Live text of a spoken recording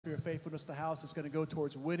Your faithfulness to the house is going to go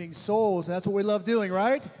towards winning souls. And that's what we love doing,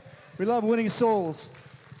 right? We love winning souls.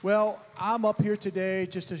 Well, I'm up here today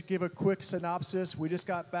just to give a quick synopsis. We just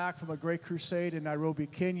got back from a great crusade in Nairobi,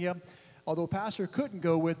 Kenya. Although Pastor couldn't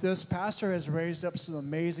go with us, Pastor has raised up some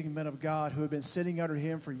amazing men of God who have been sitting under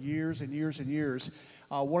him for years and years and years.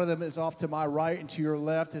 One of them is off to my right and to your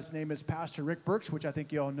left. His name is Pastor Rick Birch, which I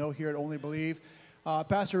think you all know here at Only Believe.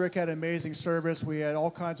 Pastor Rick had an amazing service. We had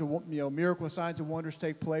all kinds of miracle signs and wonders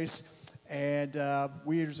take place, and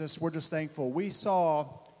we're just thankful. We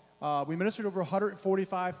ministered over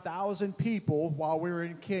 145,000 people while we were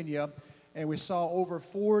in Kenya, and we saw over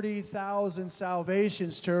 40,000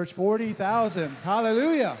 salvations, church. 40,000.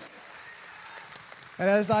 Hallelujah. And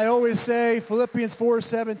as I always say, Philippians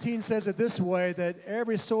 4:17 says it this way, that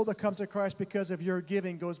every soul that comes to Christ because of your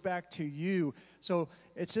giving goes back to you. So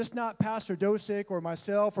it's just not Pastor Dosick or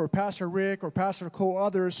myself or Pastor Rick or Pastor Cole,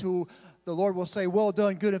 others who the Lord will say, well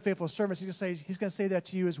done, good and faithful servants. He's going to say that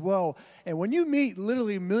to you as well. And when you meet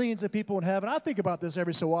literally millions of people in heaven, I think about this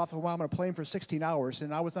every so often while I'm on a plane for 16 hours.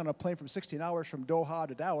 And I was on a plane for 16 hours from Doha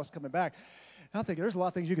to Dallas coming back. And I'm thinking there's a lot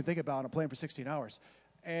of things you can think about on a plane for 16 hours.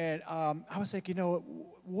 And I was thinking,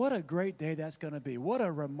 what a great day that's going to be. What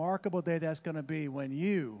a remarkable day that's going to be when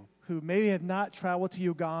you, who maybe have not traveled to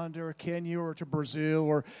Uganda or Kenya or to Brazil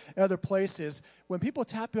or other places, when people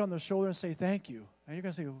tap you on the shoulder and say thank you, and you're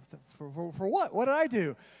going to say, for what? What did I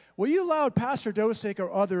do? Well, you allowed Pastor Dosick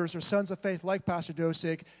or others or sons of faith like Pastor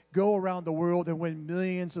Dosick go around the world and win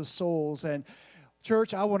millions of souls. And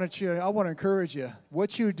church, I want to encourage you.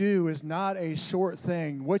 What you do is not a short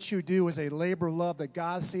thing. What you do is a labor of love that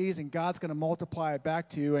God sees, and God's going to multiply it back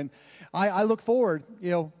to you. And I look forward,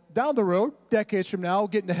 down the road, decades from now,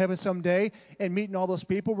 getting to heaven someday and meeting all those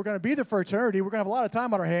people. We're going to be there for eternity. We're going to have a lot of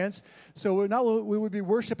time on our hands. So we would be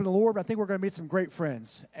worshiping the Lord, but I think we're going to meet some great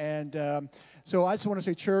friends. And so I just want to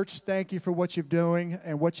say, church, thank you for what you're doing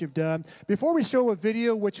and what you've done. Before we show a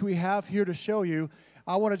video, which we have here to show you,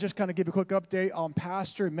 I want to just kind of give a quick update on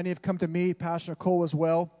Pastor. Many have come to me, Pastor Cole as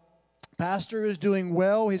well. Pastor is doing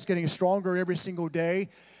well. He's getting stronger every single day.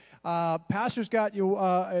 Pastor's got,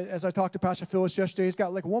 as I talked to Pastor Phyllis yesterday, he's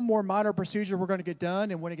got like one more minor procedure we're going to get done.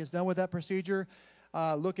 And when he gets done with that procedure,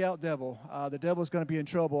 look out, devil. The devil's going to be in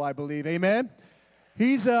trouble, I believe. Amen?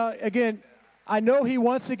 He's, again, I know he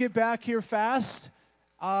wants to get back here fast.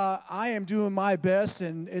 I am doing my best,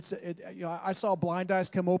 and I saw blind eyes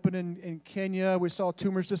come open in Kenya. We saw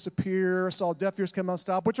tumors disappear. Saw deaf ears come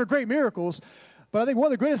unstopped, which are great miracles. But I think one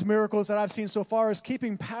of the greatest miracles that I've seen so far is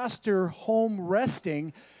keeping Pastor home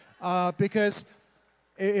resting, because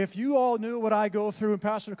if you all knew what I go through and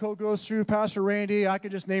Pastor Nicole goes through, Pastor Randy, I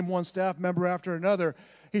could just name one staff member after another.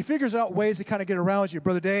 He figures out ways to kind of get around you,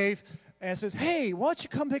 Brother Dave, and says, hey, why don't you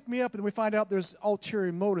come pick me up? And we find out there's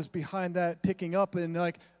ulterior motives behind that picking up.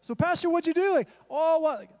 And so Pastor, what'd you do?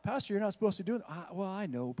 Pastor, you're not supposed to do it. Well, I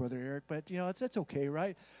know, Brother Eric, but, it's okay,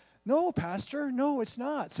 right? No, Pastor, no, it's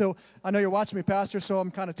not. So I know you're watching me, Pastor, so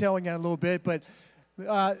I'm kind of telling you a little bit. But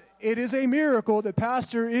it is a miracle that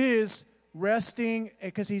Pastor is resting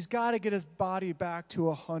because he's got to get his body back to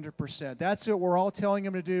 100%. That's what we're all telling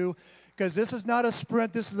him to do, because this is not a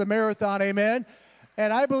sprint. This is a marathon, amen?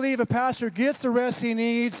 And I believe if Pastor gets the rest he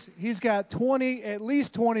needs, he's got at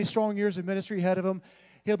least 20 strong years of ministry ahead of him.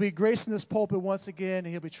 He'll be gracing this pulpit once again, and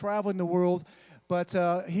he'll be traveling the world. But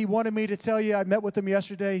he wanted me to tell you, I met with him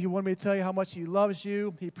yesterday, he wanted me to tell you how much he loves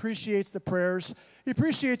you. He appreciates the prayers. He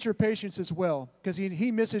appreciates your patience as well, because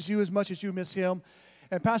he misses you as much as you miss him.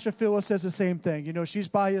 And Pastor Phyllis says the same thing. She's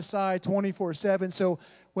by his side 24/7. So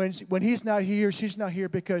when he's not here, she's not here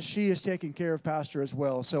because she is taking care of Pastor as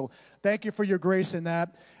well. So thank you for your grace in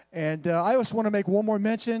that. And I just want to make one more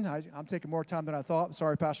mention. I'm taking more time than I thought. I'm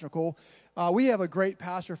sorry, Pastor Nicole. We have a great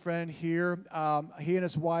pastor friend here. He and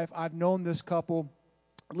his wife, I've known this couple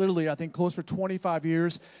literally, I think, close for 25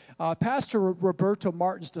 years. Pastor Roberto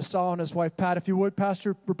Martins de Sá and his wife, Pat, if you would,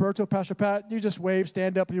 Pastor Roberto, Pastor Pat, you just wave,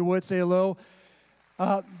 stand up if you would, say hello.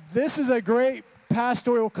 This is a great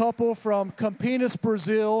pastoral couple from Campinas,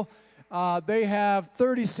 Brazil. They have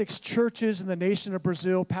 36 churches in the nation of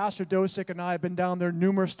Brazil. Pastor Dosick and I have been down there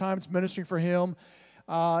numerous times ministering for him.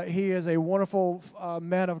 He is a wonderful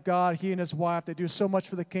man of God. He and his wife, they do so much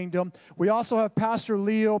for the kingdom. We also have Pastor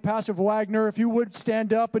Leo, Pastor Wagner. If you would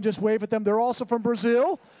stand up and just wave at them. They're also from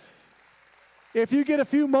Brazil. If you get a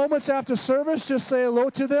few moments after service, just say hello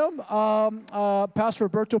to them. Pastor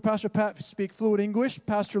Roberto, Pastor Pat speak fluent English.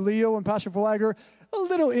 Pastor Leo and Pastor Wagner, a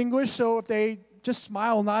little English. So if they just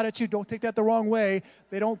smile and nod at you, don't take that the wrong way.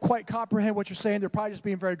 They don't quite comprehend what you're saying. They're probably just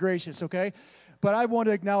being very gracious, okay? But I want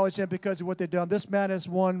to acknowledge them because of what they've done. This man has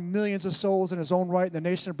won millions of souls in his own right in the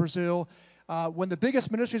nation of Brazil. When the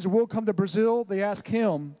biggest ministries of the world come to Brazil, they ask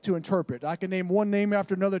him to interpret. I can name one name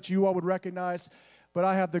after another that you all would recognize, but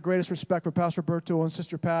I have the greatest respect for Pastor Berto and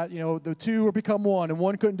Sister Pat. You know, the two have become one, and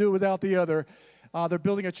one couldn't do it without the other. They're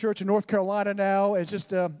building a church in North Carolina now. It's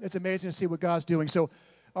just, it's amazing to see what God's doing. So,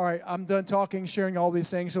 all right, I'm done talking, sharing all these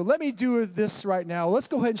things. So let me do this right now. Let's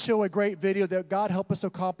go ahead and show a great video that God helped us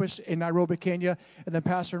accomplish in Nairobi, Kenya, and then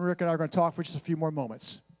Pastor and Rick and I are going to talk for just a few more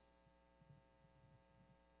moments.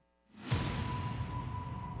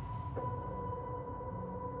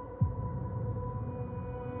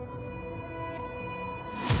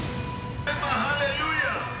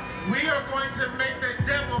 We are going to make the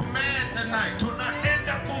devil mad tonight.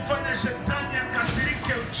 Tunaenda kumfanya shetani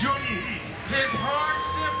akasirike jioni hii. His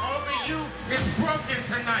hardship over you is broken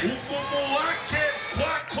tonight. Ugumu wake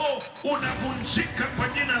kwako unavunjika kwa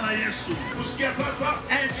jina la Yesu. Usikia sasa?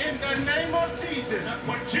 And in the name of Jesus, Na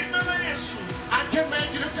kwa jina la Yesu, I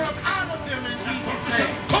command you to come out of them in Jesus'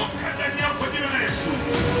 name. toka ndani yako kwa jina la Yesu.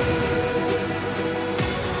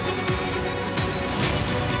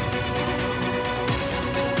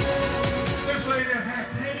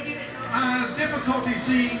 Difficulty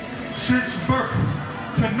seen since birth.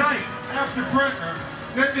 Tonight, after prayer,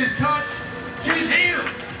 they've been touched. She's healed.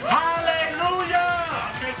 Hallelujah!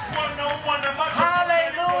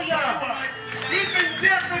 Hallelujah! He's been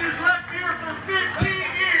deaf in his left ear for 15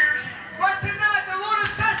 years, but tonight the Lord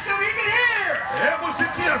has touched him. He can hear. Hebu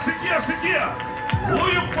sikia.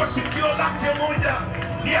 Huyu kwa sikio lake moja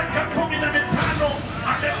miaka 15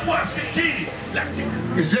 amekuwa sikii, lakini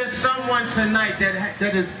Is there someone tonight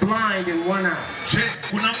that is blind in one eye? je,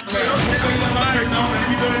 kuna mtu yote ambaye anaona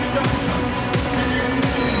vidole vitatu sasa?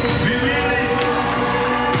 Viwili.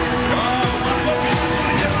 Makofi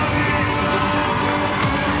mazuri jamani.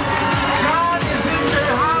 God is in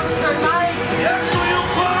your house tonight. Yesu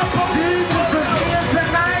yuko hapo. Jesus is here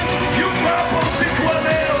tonight. Yuko hapo usiku wa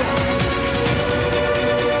leo.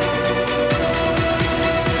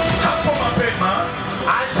 Hapo mapema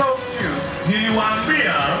I told you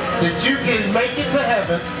niliwaambia that you can make it to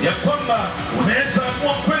heaven ya kwamba unaweza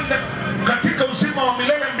amua kwenda katika uzima wa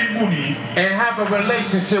milele mbinguni and have a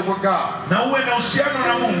relationship with God. na uwe na uhusiano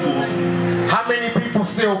na Mungu. How many people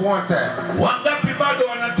still want that? Wangapi bado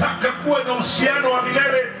wanataka kuwa na uhusiano wa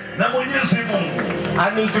milele na Mwenyezi Mungu? I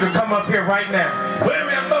need you to come up here right now.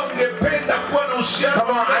 Wewe ambao ungependa kuwa na uhusiano,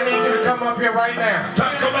 Come on, I need you to come up here right now.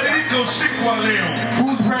 taka badilike usiku wa leo.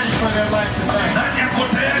 Who's ready for their life to change? Nani yako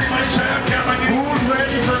tayari maisha yake yabadilike? Who's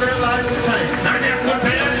ready for their life to change? Nani yako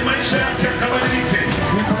tayari maisha yake yakabadilike?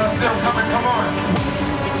 People are still coming, come on.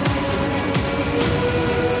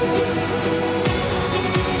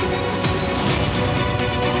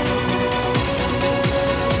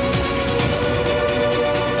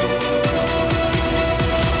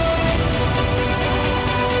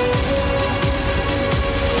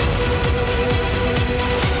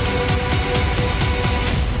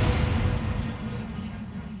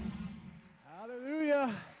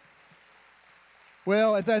 Hallelujah.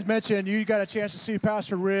 Well, as I mentioned, you got a chance to see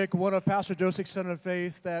Pastor Rick, one of Pastor Dosek's Son of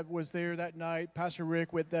Faith, that was there that night. Pastor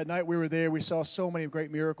Rick, with that night we were there, we saw so many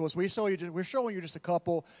great miracles. We're showing you just a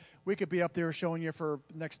couple. We could be up there showing you for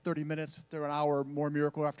the next 30 minutes, through an hour, more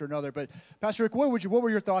miracle after another. But Pastor Rick, what were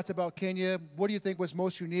your thoughts about Kenya? What do you think was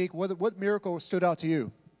most unique? What miracle stood out to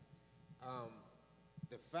you?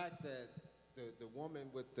 The fact that the woman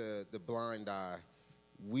with the blind eye,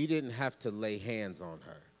 we didn't have to lay hands on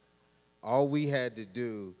her. All we had to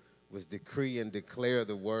do was decree and declare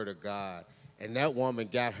the word of God, and that woman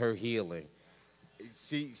got her healing.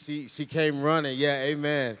 She came running, yeah,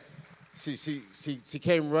 amen. She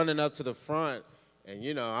came running up to the front, and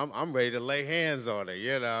you know I'm ready to lay hands on her,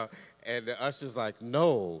 you know, and the usher's like,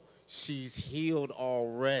 no, she's healed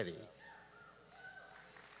already.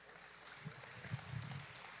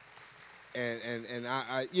 And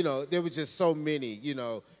I you know, there were just so many, you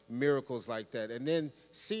know, miracles like that. And then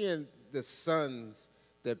seeing the sons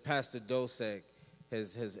that Pastor Dosek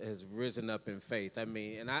has risen up in faith. I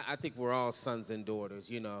mean, and I think we're all sons and daughters,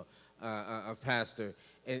 you know, of Pastor.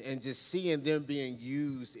 And just seeing them being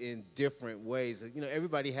used in different ways. You know,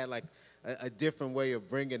 everybody had like a different way of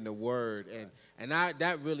bringing the word. And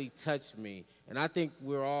that really touched me. And I think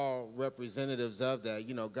we're all representatives of that.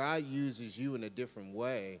 You know, God uses you in a different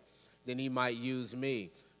way than he might use me.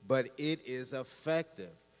 But it is effective.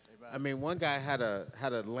 Amen. I mean, one guy had a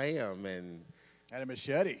lamb and a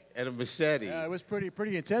machete. And a machete. Yeah, it was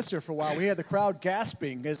pretty intense there for a while. We had the crowd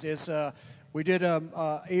gasping as we did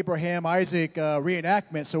Abraham, Isaac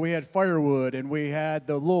reenactment. So we had firewood, and we had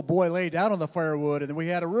the little boy lay down on the firewood, and then we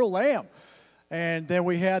had a real lamb. And then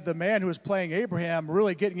we had the man who was playing Abraham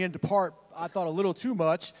really getting into part I thought a little too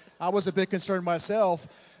much. I was a bit concerned myself,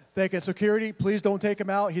 thinking, security, please don't take him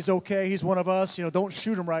out. He's okay. He's one of us. Don't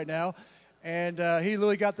shoot him right now. And he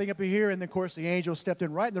literally got the thing up here, and then, of course, the angel stepped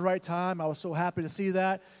in right in the right time. I was so happy to see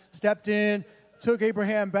that. Stepped in, took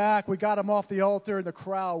Abraham back. We got him off the altar, and the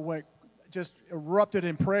crowd just erupted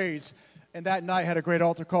in praise. And that night had a great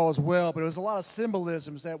altar call as well. But it was a lot of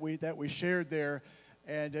symbolisms that we shared there.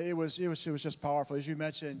 And it was just powerful. As you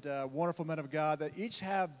mentioned, wonderful men of God that each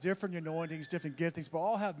have different anointings, different giftings, but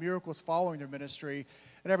all have miracles following their ministry.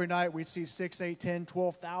 And every night we'd see 6, 8, 10,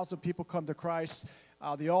 12,000 people come to Christ.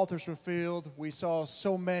 The altars were filled. We saw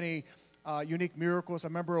so many unique miracles. I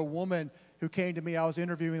remember a woman who came to me. I was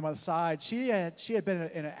interviewing him on the side. She had been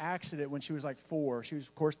in an accident when she was like 4. She was,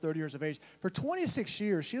 of course, 30 years of age. For 26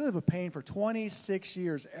 years, she lived with pain for 26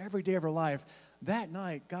 years, every day of her life. That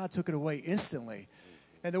night, God took it away instantly.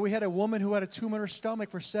 And then we had a woman who had a tumor in her stomach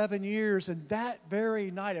for 7 years, and that very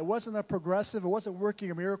night, it wasn't a progressive, it wasn't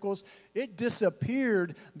working miracles. It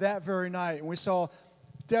disappeared that very night. And we saw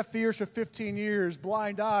deaf ears for 15 years,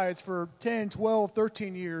 blind eyes for 10, 12,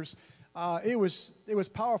 13 years. It was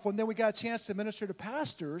powerful. And then we got a chance to minister to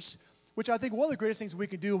pastors, which I think one of the greatest things we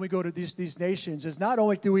can do when we go to these nations is not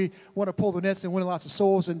only do we want to pull the nets and win lots of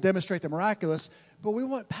souls and demonstrate the miraculous, but we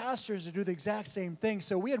want pastors to do the exact same thing.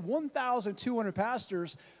 So we had 1,200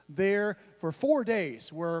 pastors there for 4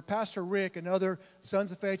 days where Pastor Rick and other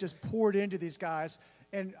sons of faith just poured into these guys.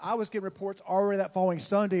 And I was getting reports already that following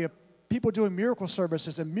Sunday of people doing miracle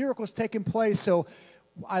services and miracles taking place. So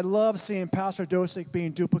I love seeing Pastor Dosick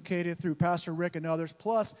being duplicated through Pastor Rick and others,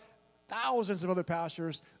 plus thousands of other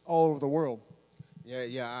pastors all over the world.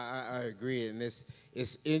 Yeah, I agree. And it's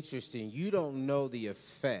interesting. You don't know the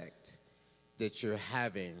effect that you're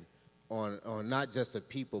having on not just a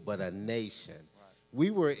people, but a nation. Right.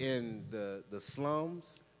 We were in the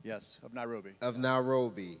slums. Yes, of Nairobi.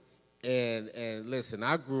 And listen,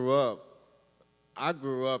 I grew up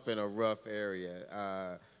in a rough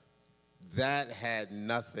area. That had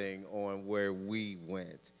nothing on where we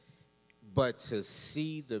went. But to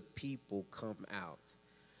see the people come out,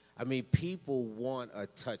 I mean, people want a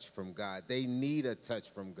touch from God. They need a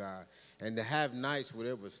touch from God. And to have nights where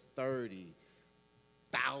there was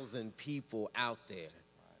 30,000 people out there,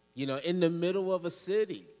 in the middle of a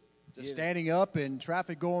city. Just standing up and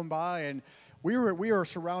traffic going by. And we were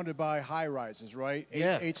surrounded by high-rises, right?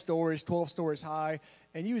 8 stories, 12 stories high.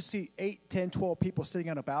 And you would see 8, 10, 12 people sitting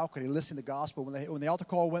on a balcony listening to the gospel. When the altar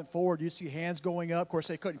call went forward, you see hands going up. Of course,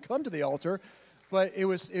 they couldn't come to the altar, but it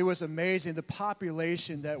was amazing. The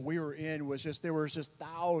population that we were in there was just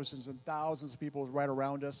thousands and thousands of people right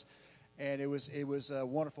around us, and it was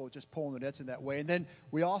wonderful just pulling the nets in that way. And then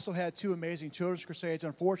we also had 2 amazing children's crusades.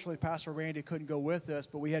 Unfortunately, Pastor Randy couldn't go with us,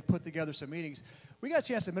 but we had put together some meetings. We got a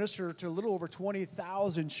chance to minister to a little over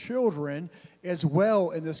 20,000 children as well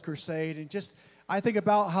in this crusade, and just I think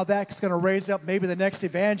about how that's going to raise up maybe the next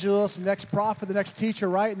evangelist, the next prophet, the next teacher,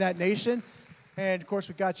 right, in that nation. And, of course,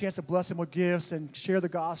 we got a chance to bless them with gifts and share the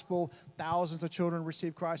gospel. Thousands of children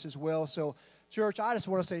receive Christ as well. So, church, I just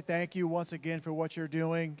want to say thank you once again for what you're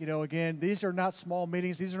doing. Again, these are not small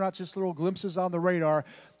meetings. These are not just little glimpses on the radar.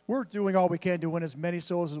 We're doing all we can to win as many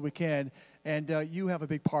souls as we can, and you have a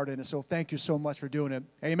big part in it. So thank you so much for doing it.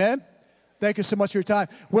 Amen? Thank you so much for your time.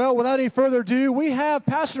 Well, without any further ado, we have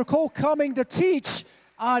Pastor Nicole coming to teach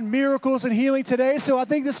on miracles and healing today. So I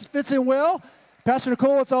think this fits in well. Pastor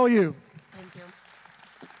Nicole, it's all you. Thank you.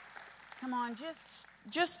 Come on,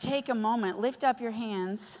 just take a moment. Lift up your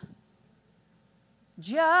hands.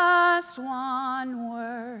 Just one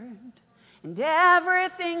word, and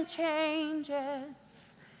everything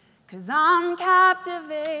changes. 'Cause I'm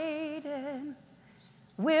captivated.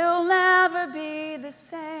 We'll never be the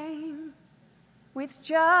same. With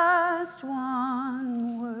just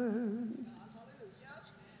one word.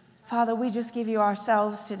 Father, we just give you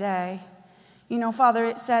ourselves today. Father,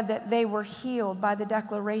 it said that they were healed by the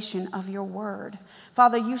declaration of your word.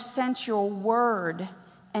 Father, you sent your word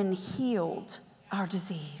and healed our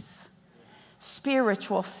disease.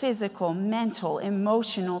 Spiritual, physical, mental,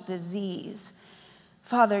 emotional disease.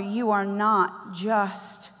 Father, you are not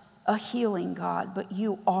just a healing God, but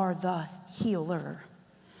you are the healer.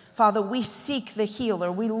 Father, we seek the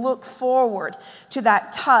healer. We look forward to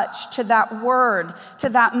that touch, to that word, to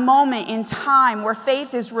that moment in time where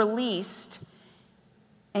faith is released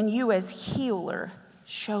and you as healer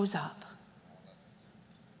shows up.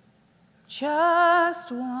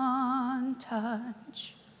 Just one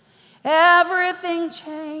touch, everything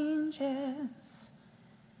changes.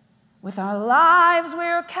 With our lives,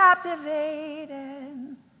 we're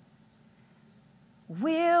captivated.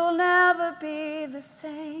 We'll never be the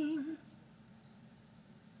same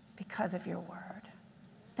because of your word.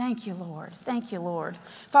 Thank you, Lord. Thank you, Lord.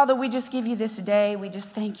 Father, we just give you this day. We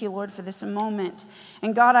just thank you, Lord, for this moment.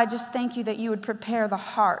 And God, I just thank you that you would prepare the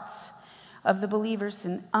hearts of the believers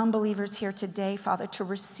and unbelievers here today, Father, to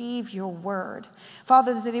receive your word.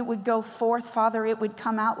 Father, that it would go forth, Father, it would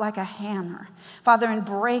come out like a hammer, Father, and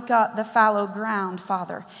break up the fallow ground,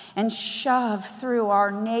 Father, and shove through our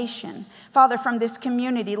nation, Father, from this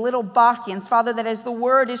community, little Botkians, Father, that as the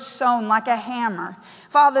word is sown like a hammer,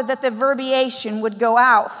 Father, that the verbiation would go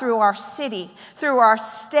out through our city, through our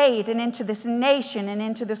state, and into this nation and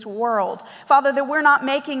into this world. Father, that we're not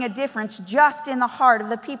making a difference just in the heart of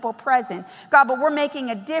the people present, God, but we're making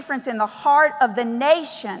a difference in the heart of the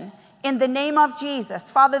nation in the name of Jesus.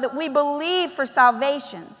 Father, that we believe for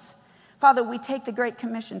salvations. Father, we take the Great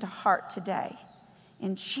Commission to heart today.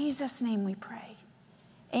 In Jesus' name we pray.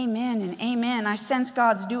 Amen and amen. I sense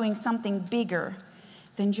God's doing something bigger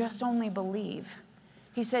than just only believe.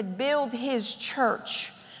 He said, build his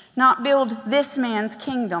church, not build this man's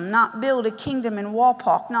kingdom, not build a kingdom in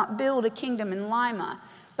Walpock, not build a kingdom in Lima,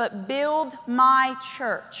 but build my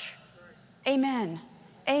church. Amen.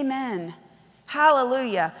 Amen.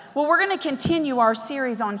 Hallelujah. Well, we're going to continue our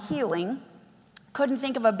series on healing. Couldn't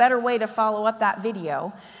think of a better way to follow up that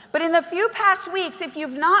video. But in the few past weeks, if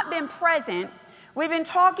you've not been present, we've been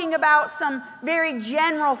talking about some very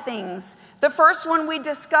general things. The first one we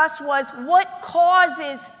discussed was what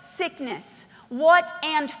causes sickness? What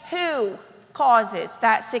and who causes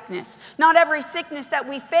that sickness? Not every sickness that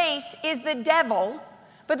we face is the devil.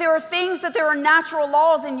 But there are things that there are natural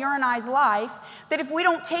laws in your and I's life that if we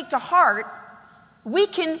don't take to heart, we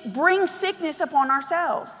can bring sickness upon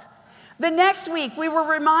ourselves. The next week, we were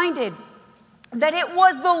reminded that it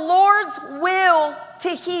was the Lord's will to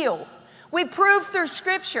heal. We proved through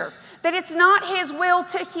Scripture that it's not his will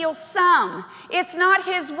to heal some. It's not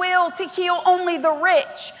his will to heal only the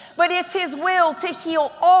rich, but it's his will to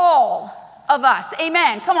heal all of us.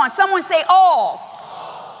 Amen. Come on, someone say all.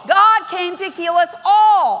 God came to heal us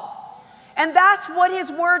all. And that's what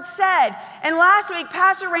his word said. And last week,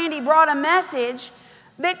 Pastor Randy brought a message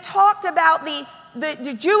that talked about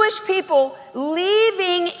the Jewish people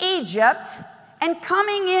leaving Egypt and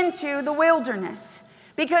coming into the wilderness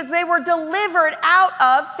because they were delivered out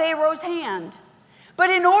of Pharaoh's hand. But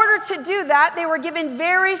in order to do that, they were given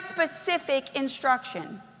very specific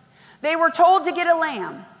instruction. They were told to get a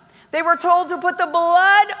lamb. They were told to put the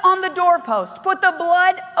blood on the doorpost, put the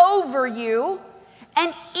blood over you,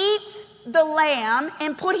 and eat the lamb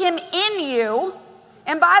and put him in you.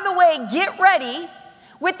 And by the way, get ready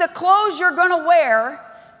with the clothes you're going to wear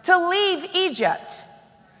to leave Egypt.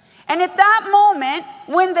 And at that moment,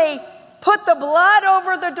 when they put the blood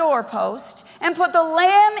over the doorpost and put the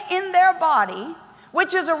lamb in their body,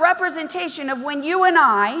 which is a representation of when you and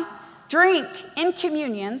I drink in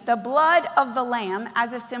communion the blood of the lamb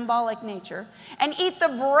as a symbolic nature and eat the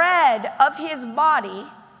bread of his body,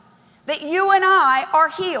 that you and I are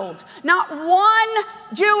healed. Not one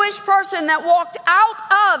Jewish person that walked out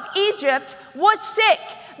of Egypt was sick.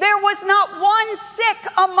 There was not one sick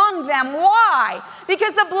among them. Why?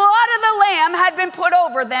 Because the blood of the Lamb had been put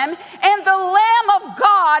over them, and the Lamb of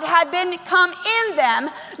God had been come in them.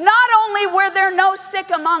 Not only were there no sick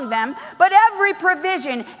among them, but every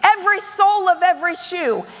provision, every sole of every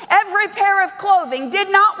shoe, every pair of clothing did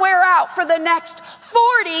not wear out for the next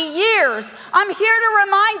 40 years. I'm here to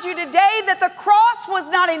remind you today that the cross was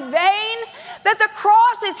not in vain, that the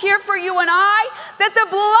cross is here for you and I, that the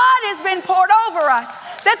blood has been poured over us,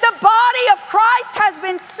 that the body of Christ has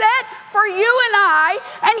been set for you and I,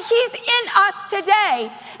 and he's in us today.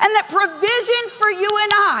 And that provision for you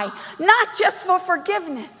and I, not just for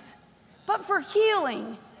forgiveness, but for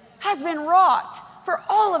healing, has been wrought for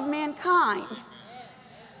all of mankind.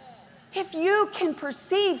 If you can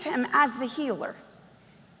perceive him as the healer,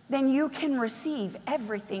 then you can receive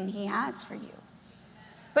everything he has for you.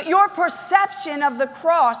 But your perception of the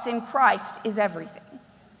cross in Christ is everything.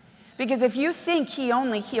 Because if you think he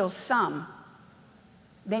only heals some,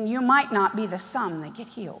 then you might not be the some that get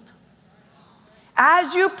healed.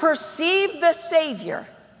 As you perceive the Savior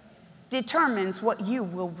determines what you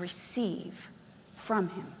will receive from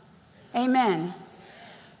him. Amen.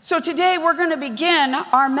 So today we're going to begin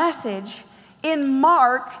our message in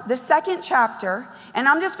Mark, the 2nd chapter. And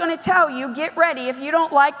I'm just going to tell you, get ready. If you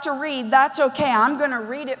don't like to read, that's okay. I'm going to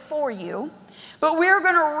read it for you. But we're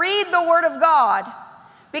going to read the Word of God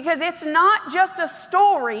because it's not just a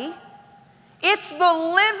story. It's the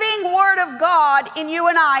living Word of God in you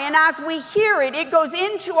and I. And as we hear it, it goes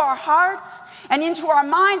into our hearts and into our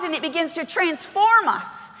minds, and it begins to transform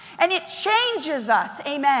us. And it changes us.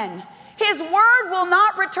 Amen. His Word will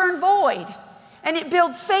not return void. And it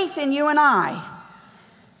builds faith in you and I.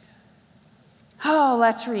 Oh,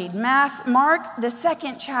 let's read. Mark, the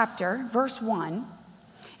 2nd chapter, verse 1.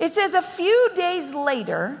 It says, a few days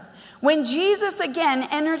later, when Jesus again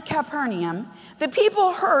entered Capernaum, the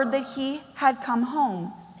people heard that he had come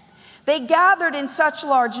home. They gathered in such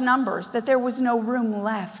large numbers that there was no room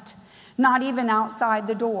left, not even outside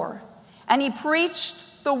the door. And he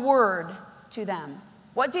preached the word to them.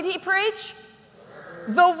 What did he preach?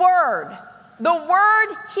 The word. The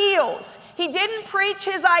word heals. He didn't preach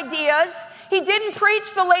his ideas. He didn't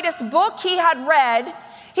preach the latest book he had read.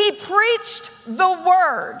 He preached the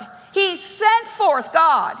word. He sent forth,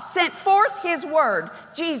 God sent forth his word,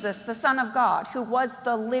 Jesus, the Son of God, who was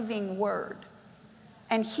the living word,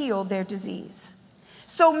 and healed their disease.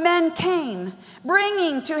 So men came,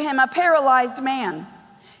 bringing to him a paralyzed man,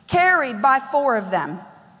 carried by 4 of them.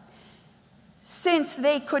 Since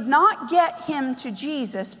they could not get him to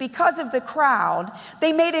Jesus because of the crowd,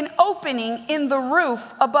 they made an opening in the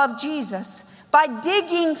roof above Jesus by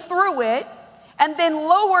digging through it and then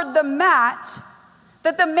lowered the mat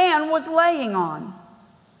that the man was laying on.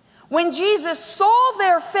 When Jesus saw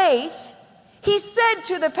their faith, he said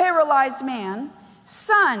to the paralyzed man,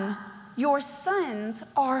 "Son, your sins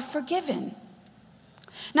are forgiven."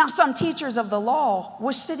 Now some teachers of the law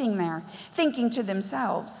were sitting there, thinking to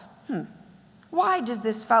themselves, why does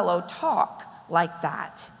this fellow talk like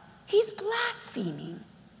that? He's blaspheming.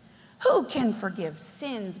 Who can forgive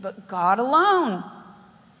sins but God alone?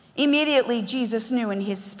 Immediately Jesus knew in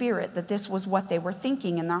his spirit that this was what they were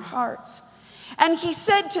thinking in their hearts. And he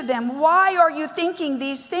said to them, "Why are you thinking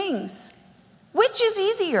these things? Which is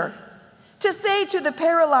easier, to say to the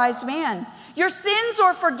paralyzed man, 'Your sins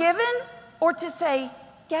are forgiven,' or to say,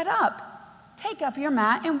 'Get up, take up your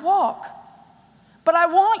mat and walk'? But I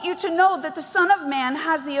want you to know that the Son of Man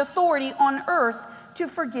has the authority on earth to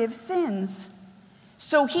forgive sins."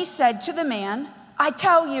 So he said to the man, "I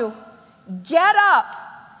tell you, get up,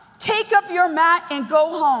 take up your mat and go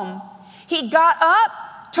home." He got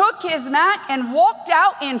up, took his mat, and walked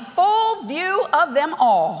out in full view of them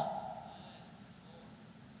all.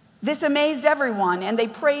 This amazed everyone, and they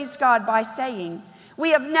praised God by saying,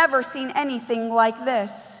 "We have never seen anything like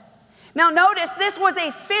this." Now notice, this was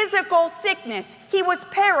a physical sickness. He was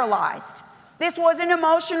paralyzed. This wasn't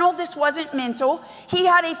emotional. This wasn't mental. He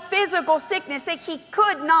had a physical sickness that he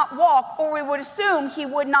could not walk, or we would assume he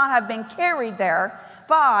would not have been carried there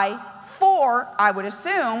by 4, I would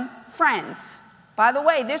assume, friends. By the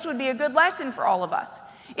way, this would be a good lesson for all of us.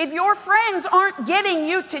 If your friends aren't getting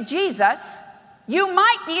you to Jesus, you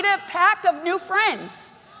might need a pack of new friends.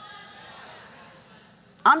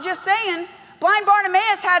 I'm just saying. Blind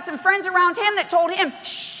Bartimaeus had some friends around him that told him,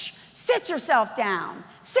 "Shh, sit yourself down.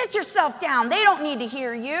 Sit yourself down. They don't need to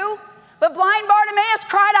hear you." But blind Bartimaeus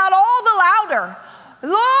cried out all the louder,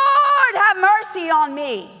 "Lord, have mercy on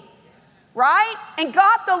me." Right? And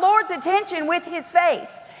got the Lord's attention with his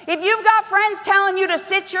faith. If you've got friends telling you to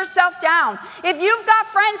sit yourself down, if you've got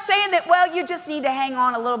friends saying that, well, you just need to hang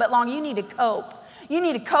on a little bit longer, you need to cope. You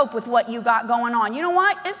need to cope with what you got going on. You know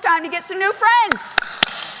what? It's time to get some new friends.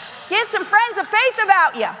 Get some friends of faith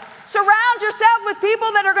about you. Surround yourself with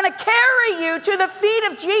people that are going to carry you to the feet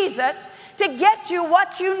of Jesus to get you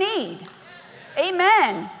what you need.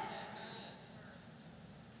 Amen.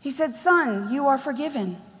 He said, "Son, you are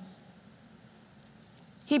forgiven."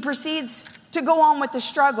 He proceeds to go on with the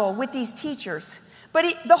struggle with these teachers. But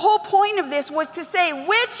the whole point of this was to say,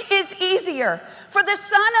 which is easier, for the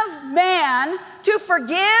Son of Man to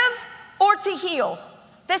forgive or to heal?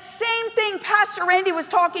 The same thing Pastor Randy was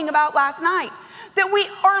talking about last night.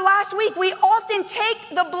 Last week, we often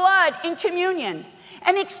take the blood in communion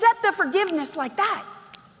and accept the forgiveness like that.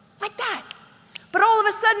 But all of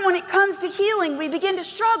a sudden, when it comes to healing, we begin to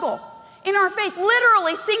struggle in our faith.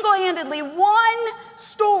 Literally, single-handedly, one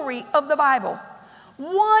story of the Bible,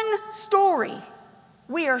 one story,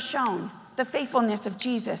 we are shown the faithfulness of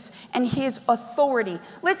Jesus and his authority.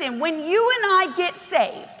 Listen, when you and I get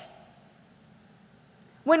saved,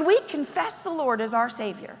 when we confess the Lord as our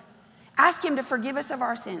Savior, ask him to forgive us of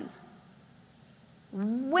our sins,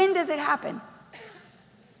 when does it happen?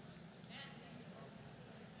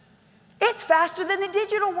 It's faster than the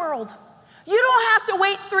digital world. You don't have to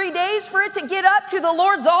wait 3 days for it to get up to the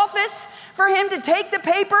Lord's office, for him to take the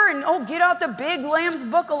paper and, get out the big Lamb's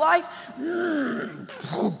Book of Life.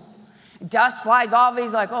 Dust flies off.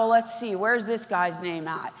 He's like, let's see, where's this guy's name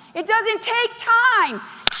at? It doesn't take time.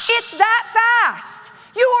 It's that fast.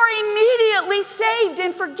 You are immediately saved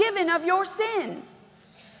and forgiven of your sin.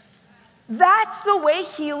 That's the way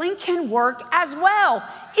healing can work as well,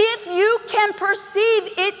 if you can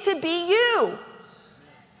perceive it to be you.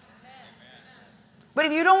 But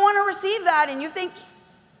if you don't want to receive that and you think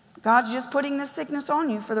God's just putting this sickness on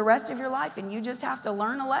you for the rest of your life and you just have to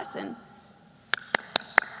learn a lesson,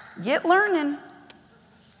 get learning.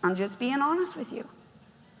 I'm just being honest with you.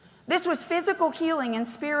 This was physical healing and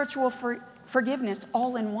spiritual forgiveness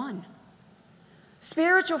all in one.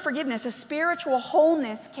 Spiritual forgiveness, a spiritual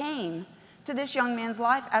wholeness came to this young man's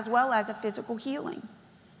life as well as a physical healing.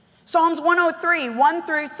 Psalms 103,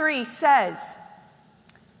 1-3 says,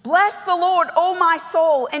 "Bless the Lord, O my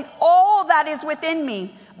soul, and all that is within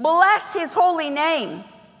me. Bless his holy name.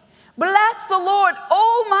 Bless the Lord,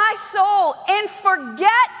 O my soul, and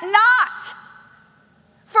forget not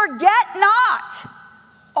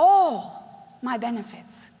all my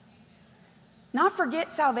benefits." Not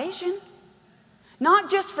forget salvation. Not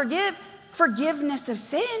just forgiveness of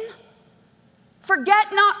sin.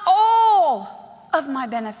 Forget not all of my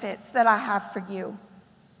benefits that I have for you.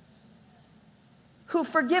 Who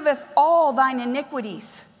forgiveth all thine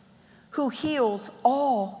iniquities, who heals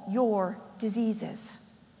all your diseases.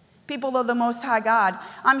 People of the Most High God,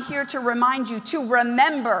 I'm here to remind you to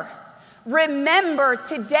remember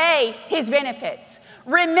today his benefits.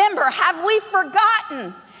 Remember, have we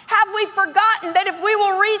forgotten that if we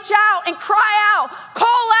will reach out and cry out,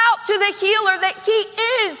 call out to the healer, that he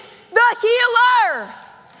is the healer?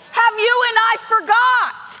 Have you and I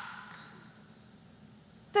forgot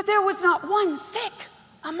that there was not one sick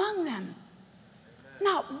among them?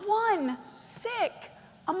 Not one sick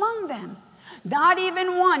among them. Not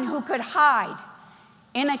even one who could hide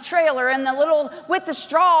in a trailer with the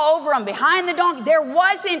straw over them behind the donkey. There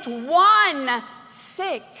wasn't one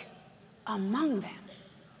sick among them.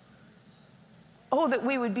 Oh, that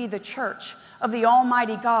we would be the church of the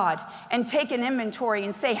Almighty God and take an inventory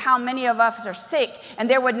and say how many of us are sick, and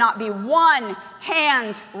there would not be one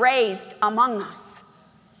hand raised among us,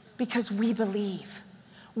 because we believe.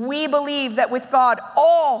 We believe that with God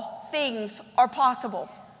all things are possible.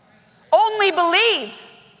 Only believe.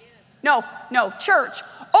 No, church.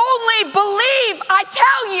 Only believe, I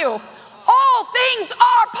tell you. All things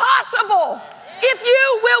are possible if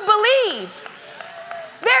you will believe.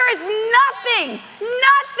 There is nothing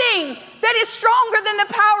that is stronger than the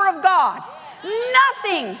power of God.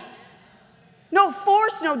 Nothing. No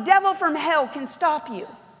force, no devil from hell can stop you.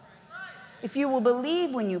 If you will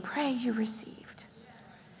believe when you pray, you received.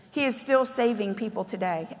 He is still saving people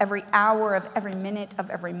today, every hour of every minute of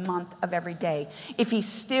every month of every day. If he's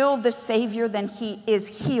still the Savior, then he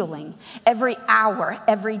is healing every hour,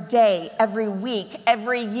 every day, every week,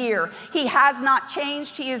 every year. He has not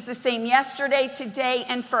changed. He is the same yesterday, today,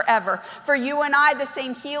 and forever. For you and I, the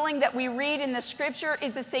same healing that we read in the scripture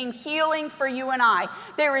is the same healing for you and I.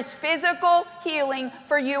 There is physical healing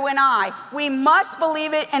for you and I. We must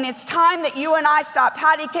believe it, and it's time that you and I stop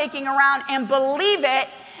patty caking around and believe it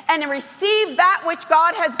and receive that which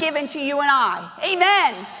God has given to you and I.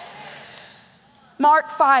 Amen. Mark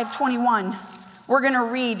 5:21. We're going to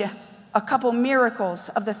read a couple miracles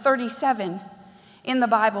of the 37 in the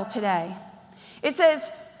Bible today. It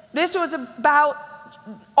says, this was about,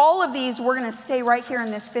 all of these, we're going to stay right here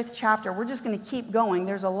in this 5th chapter. We're just going to keep going.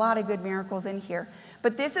 There's a lot of good miracles in here.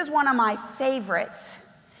 But this is one of my favorites.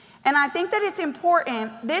 And I think that it's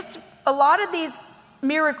important. A lot of these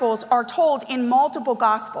miracles are told in multiple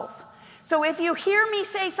gospels. So if you hear me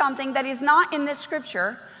say something that is not in this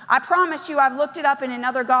scripture, I promise you I've looked it up in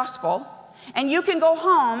another gospel, and you can go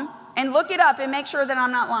home and look it up and make sure that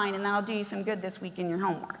I'm not lying, and that'll do you some good this week in your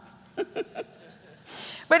homework.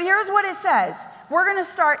 But here's what it says. We're going to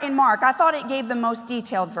start in Mark. I thought it gave the most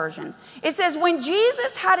detailed version. It says, when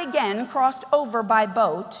Jesus had again crossed over by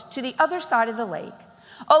boat to the other side of the lake,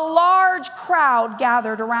 a large crowd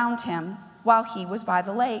gathered around him while he was by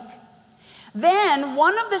the lake. Then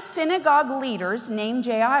one of the synagogue leaders named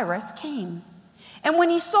Jairus came. And when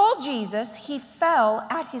he saw Jesus, he fell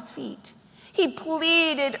at his feet. He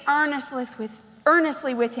pleaded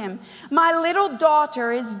earnestly with him, "My little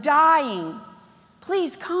daughter is dying.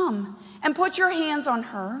 Please come and put your hands on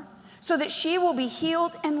her so that she will be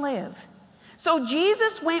healed and live." So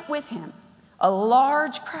Jesus went with him. A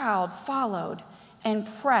large crowd followed and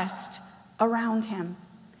pressed around him.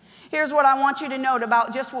 Here's what I want you to note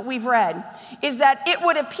about just what we've read, is that it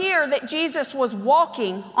would appear that Jesus was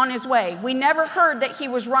walking on his way. We never heard that he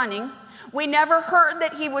was running. We never heard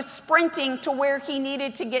that he was sprinting to where he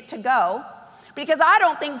needed to get to go, because I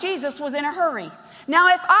don't think Jesus was in a hurry. Now,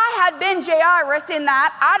 if I had been Jairus in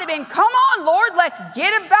that, I'd have been, come on, Lord, let's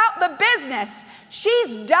get about the business.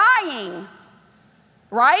 She's dying,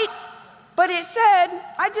 right? But it said,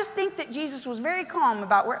 I just think that Jesus was very calm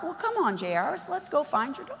about well, come on, Jairus, let's go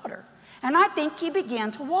find your daughter. And I think he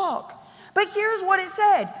began to walk. But here's what it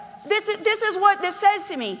said. This is what this says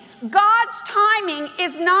to me. God's timing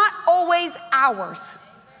is not always ours.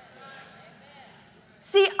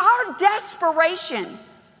 See, our desperation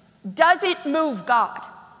doesn't move God.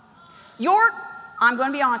 I'm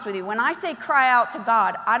going to be honest with you. When I say cry out to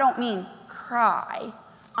God, I don't mean cry.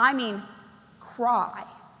 I mean cry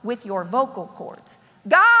with your vocal cords.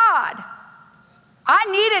 God, I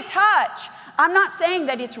need a touch. I'm not saying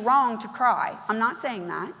that it's wrong to cry. I'm not saying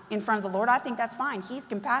that in front of the Lord. I think that's fine. He's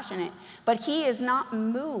compassionate. But he is not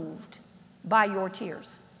moved by your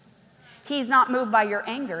tears. He's not moved by your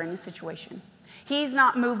anger in a situation. He's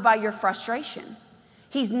not moved by your frustration.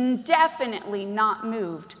 He's definitely not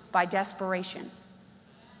moved by desperation.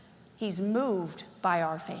 He's moved by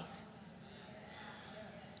our faith.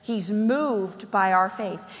 He's moved by our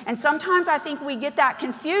faith. And sometimes I think we get that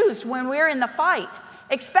confused when we're in the fight,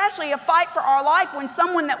 especially a fight for our life when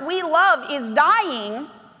someone that we love is dying.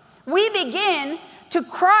 We begin to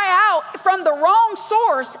cry out from the wrong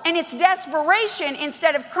source, and it's desperation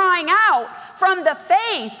instead of crying out from the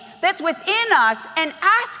faith that's within us and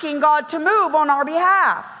asking God to move on our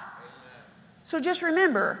behalf. So just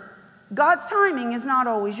remember, God's timing is not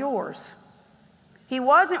always yours. He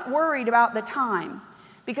wasn't worried about the time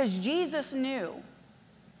because Jesus knew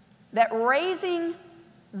that raising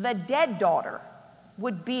the dead daughter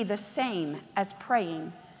would be the same as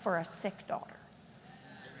praying for a sick daughter.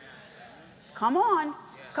 Come on.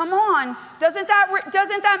 Doesn't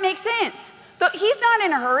that make sense? He's not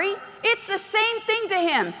in a hurry. It's the same thing to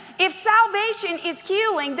him. If salvation is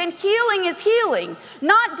healing, then healing is healing,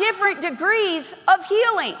 not different degrees of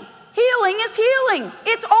healing. Healing is healing.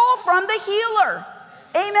 It's all from the healer.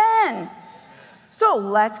 Amen. So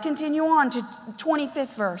let's continue on to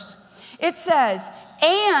 25th verse. It says,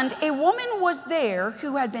 and a woman was there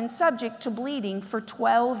who had been subject to bleeding for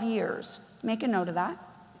 12 years. Make a note of that.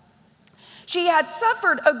 She had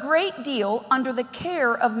suffered a great deal under the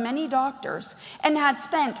care of many doctors and had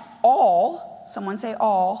spent all, someone say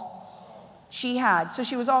all, she had. So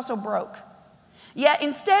she was also broke. Yet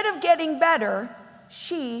instead of getting better,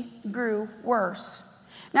 she grew worse.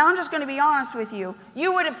 Now I'm just going to be honest with you.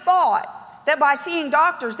 You would have thought that by seeing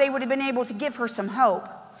doctors, they would have been able to give her some hope,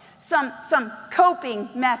 some coping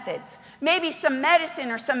methods, maybe some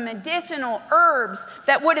medicine or some medicinal herbs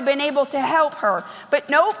that would have been able to help her. But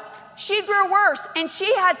nope. She grew worse, and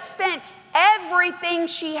she had spent everything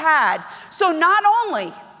she had. So not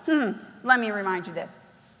only, let me remind you this.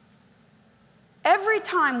 Every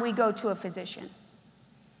time we go to a physician,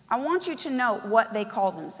 I want you to know what they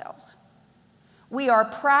call themselves. We are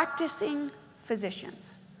practicing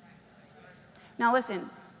physicians. Now listen,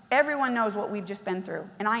 everyone knows what we've just been through,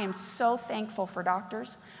 and I am so thankful for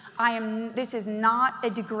doctors. This is not a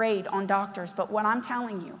degrade on doctors, but what I'm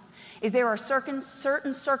telling you is there are certain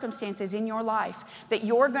circumstances in your life that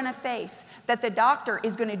you're going to face that the doctor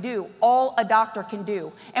is going to do all a doctor can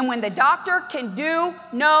do. And when the doctor can do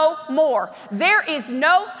no more, there is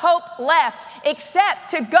no hope left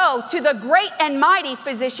except to go to the great and mighty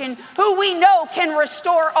physician who we know can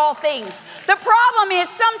restore all things. The problem is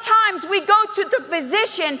sometimes we go to the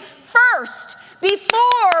physician first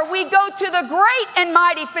before we go to the great and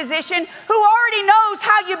mighty physician who already knows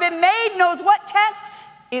how you've been made, knows what test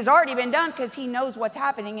has already been done because he knows what's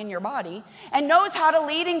happening in your body and knows how to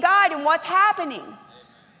lead and guide in what's happening.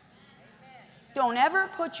 Don't ever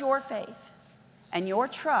put your faith and your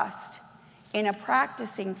trust in a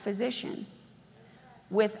practicing physician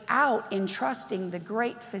without entrusting the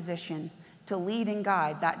great physician to lead and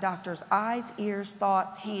guide that doctor's eyes, ears,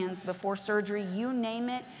 thoughts, hands before surgery, you name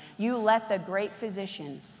it. You let the great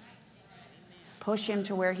physician push him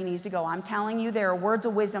to where he needs to go. I'm telling you, there are words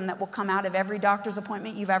of wisdom that will come out of every doctor's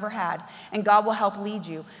appointment you've ever had, and God will help lead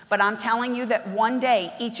you. But I'm telling you that one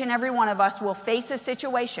day, each and every one of us will face a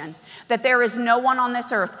situation that there is no one on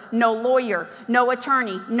this earth, no lawyer, no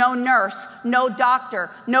attorney, no nurse, no doctor,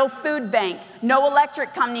 no food bank, no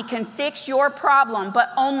electric company can fix your problem,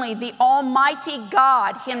 but only the Almighty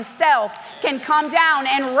God himself can come down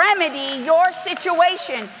and remedy your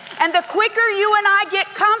situation. And the quicker you and I get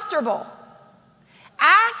comfortable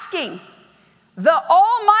asking the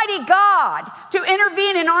Almighty God to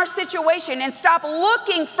intervene in our situation and stop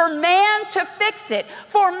looking for man to fix it,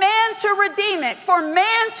 for man to redeem it, for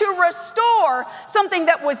man to restore something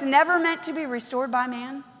that was never meant to be restored by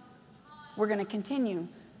man, we're going to continue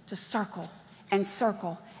to circle and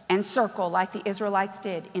circle and circle like the Israelites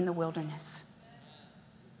did in the wilderness.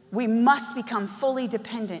 We must become fully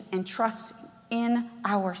dependent and trust in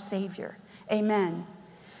our Savior. Amen.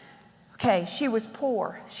 Okay, she was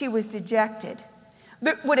poor. She was dejected.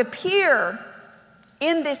 It would appear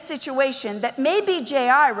in this situation that maybe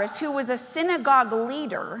Jairus, who was a synagogue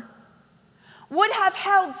leader, would have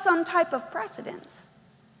held some type of precedence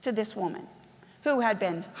to this woman who had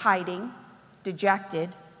been hiding, dejected,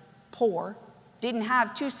 poor, didn't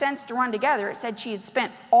have 2 cents to run together. It said she had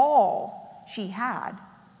spent all she had.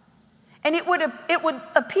 And it would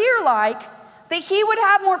appear like that he would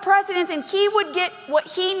have more precedence and he would get what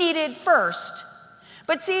he needed first.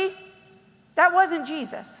 But see, that wasn't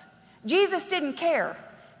Jesus. Jesus didn't care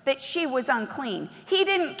that she was unclean. He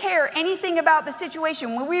didn't care anything about the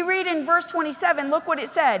situation. When we read in verse 27, look what it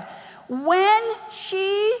said. When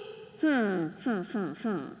she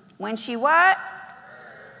what?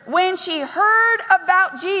 When she heard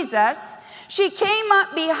about Jesus, she came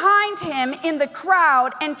up behind him in the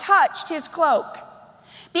crowd and touched his cloak.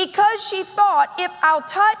 Because she thought, if I'll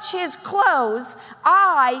touch his clothes,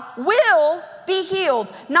 I will be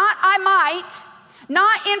healed. Not I might.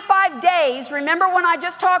 Not in 5 days. Remember when I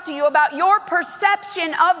just talked to you about your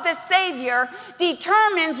perception of the Savior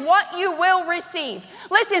determines what you will receive.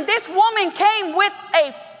 Listen, this woman came with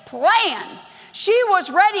a plan. She was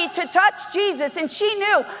ready to touch Jesus, and she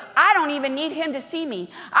knew, I don't even need him to see me.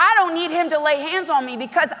 I don't need him to lay hands on me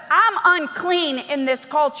because I'm unclean in this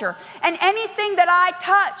culture. And anything that I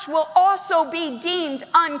touch will also be deemed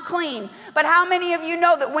unclean. But how many of you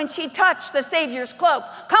know that when she touched the Savior's cloak,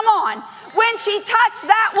 come on, when she touched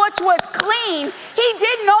that which was clean, he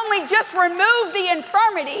didn't only just remove the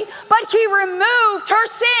infirmity, but he removed her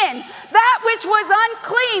sin. That which was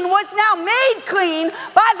unclean was now made clean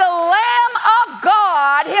by the Lamb of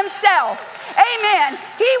God himself. Amen.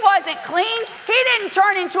 He wasn't clean. He didn't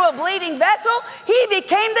turn into a bleeding vessel. He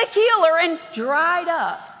became the healer and dried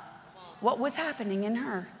up what was happening in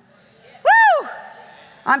her. Woo!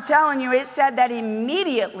 I'm telling you, it said that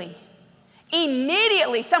immediately,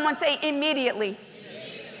 someone say immediately.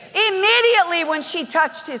 Immediately when she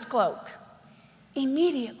touched his cloak,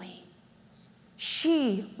 immediately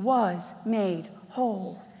she was made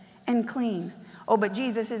whole and clean. Oh, but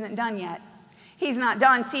Jesus isn't done yet. He's not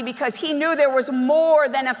done, see, because he knew there was more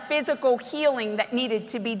than a physical healing that needed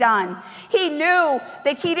to be done. He knew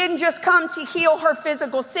that he didn't just come to heal her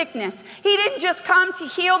physical sickness. He didn't just come to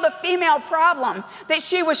heal the female problem that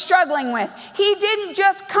she was struggling with. He didn't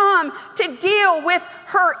just come to deal with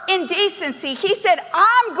her indecency. He said,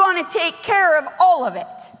 I'm going to take care of all of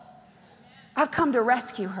it. I've come to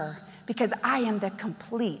rescue her because I am the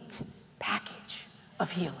complete package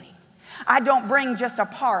of healing. I don't bring just a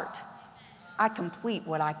part. I complete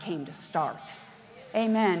what I came to start.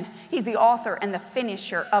 Amen. He's the author and the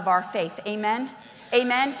finisher of our faith. Amen.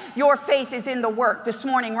 Amen. Your faith is in the work. This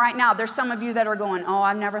morning, right now, there's some of you that are going, oh,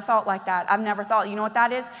 I've never thought like that. I've never thought. You know what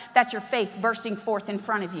that is? That's your faith bursting forth in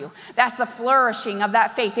front of you. That's the flourishing of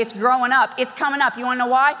that faith. It's growing up. It's coming up. You want to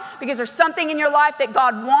know why? Because there's something in your life that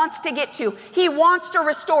God wants to get to. He wants to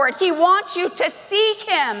restore it. He wants you to seek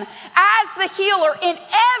him as the healer in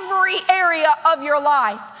every area of your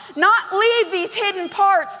life. Not leave these hidden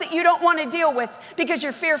parts that you don't want to deal with because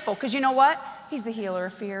you're fearful. Because you know what? He's the healer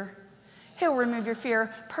of fear. He'll remove your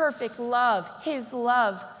fear. Perfect love, his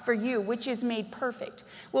love for you, which is made perfect,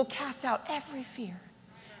 will cast out every fear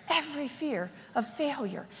of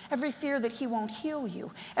failure, every fear that he won't heal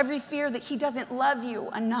you, every fear that he doesn't love you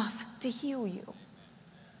enough to heal you.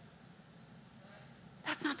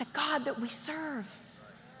 That's not the God that we serve.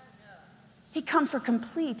 He come for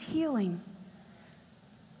complete healing.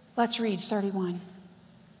 Let's read 31.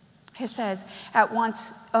 It says, at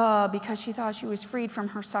once, because she thought she was freed from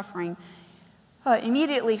her suffering,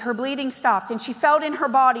 immediately her bleeding stopped, and she felt in her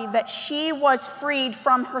body that she was freed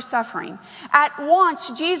from her suffering. At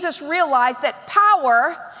once, Jesus realized that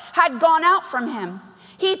power had gone out from him.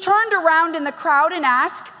 He turned around in the crowd and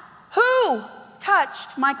asked, who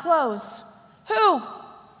touched my clothes? Who?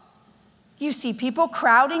 You see people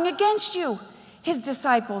crowding against you. His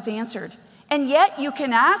disciples answered, and yet you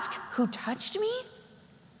can ask, who touched me?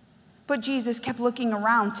 But Jesus kept looking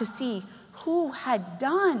around to see who had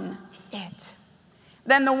done it.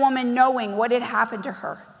 Then the woman, knowing what had happened to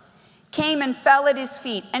her, came and fell at his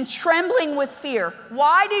feet and trembling with fear.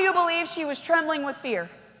 Why do you believe she was trembling with fear?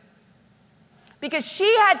 Because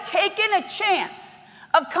she had taken a chance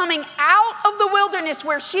of coming out of the wilderness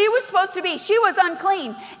where she was supposed to be. She was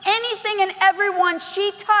unclean. Anything and everyone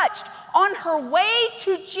she touched on her way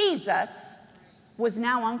to Jesus was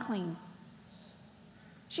now unclean.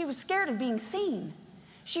 She was scared of being seen.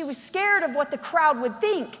 She was scared of what the crowd would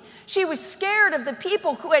think. She was scared of the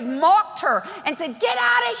people who had mocked her and said, get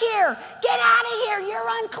out of here, you're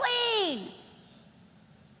unclean.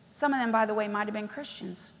 Some of them, by the way, might have been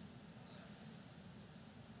Christians.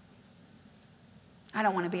 I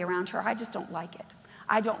don't want to be around her. I just don't like it.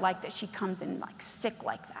 I don't like that she comes in like sick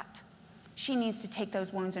like that. she needs to take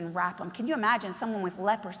those wounds and wrap them. Can you imagine someone with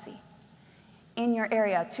leprosy in your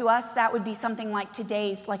area? To us, that would be something like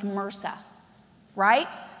today's, like MRSA, right?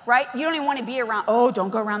 Right? You don't even want to be around, oh, don't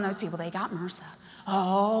go around those people. They got MRSA.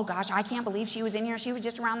 Oh, gosh, I can't believe she was in here. She was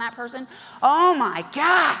just around that person. Oh, my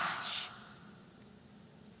gosh.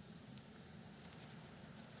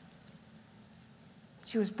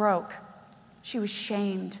 She was broke. She was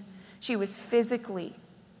shamed. She was physically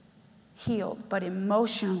healed, but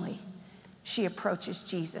emotionally, she approaches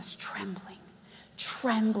Jesus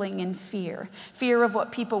trembling in fear of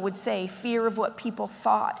what people would say, fear of what people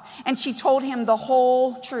thought. And she told him the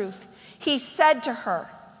whole truth. He said to her,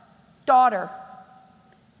 daughter,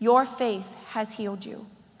 your faith has healed you.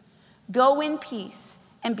 Go in peace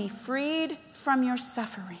and be freed from your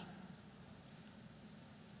suffering.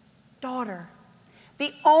 Daughter,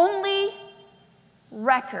 the only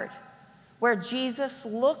record where Jesus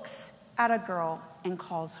looks at a girl and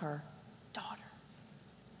calls her daughter.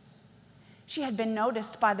 She had been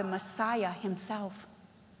noticed by the Messiah himself.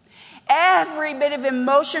 Every bit of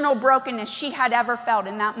emotional brokenness she had ever felt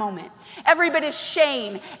in that moment, every bit of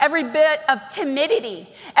shame, every bit of timidity,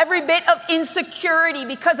 every bit of insecurity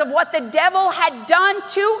because of what the devil had done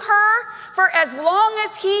to her for as long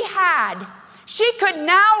as he had, she could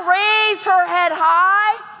now raise her head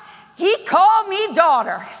high. He called me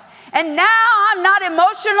daughter. And now I'm not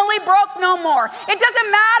emotionally broke no more. It doesn't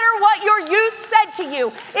matter what your youth said to you.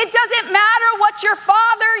 It doesn't matter what your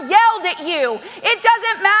father yelled at you. It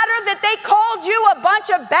doesn't matter that they called you a bunch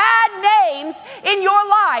of bad names in your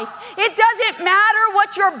life. It doesn't matter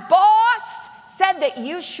what your boss said that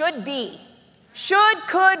you should be. Should,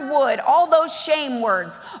 could, would, all those shame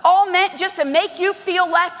words, all meant just to make you feel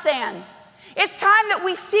less than. It's time that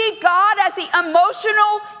we see God as the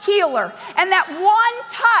emotional healer, and that one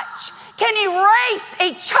touch can erase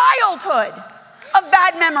a childhood of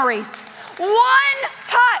bad memories. One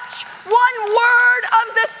touch, one word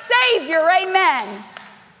of the Savior, amen,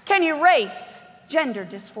 can erase gender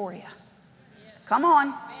dysphoria. Come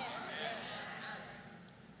on.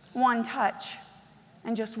 One touch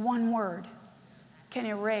and just one word can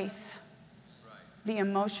erase the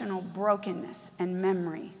emotional brokenness and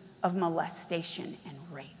memory of molestation and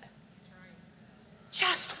rape.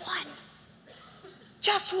 Just one.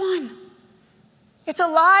 Just one. It's a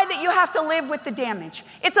lie that you have to live with the damage.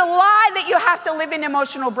 It's a lie that you have to live in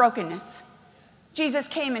emotional brokenness. Jesus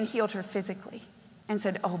came and healed her physically and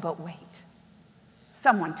said, oh, but wait.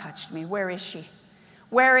 Someone touched me. Where is she?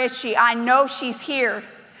 Where is she? I know she's here.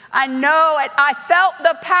 I know it. I felt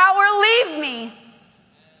the power leave me.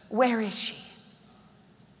 Where is she?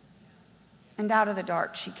 And out of the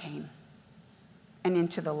dark she came, and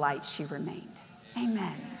into the light she remained.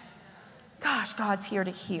 Amen. Gosh, God's here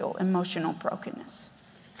to heal emotional brokenness.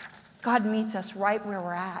 God meets us right where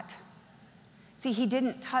we're at. See, he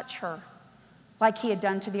didn't touch her like he had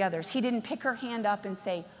done to the others. He didn't pick her hand up and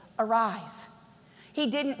say, arise.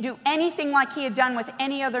 He didn't do anything like he had done with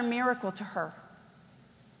any other miracle to her.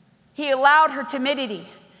 He allowed her timidity,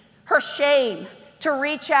 her shame, to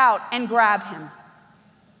reach out and grab him.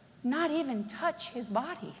 Not even touch his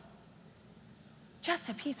body. Just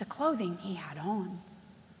a piece of clothing he had on.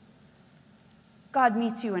 God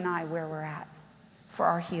meets you and I where we're at for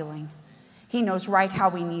our healing. He knows right how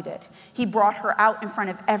we need it. He brought her out in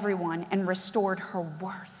front of everyone and restored her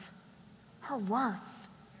worth. Her worth.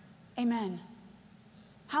 Amen.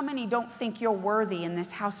 How many don't think you're worthy in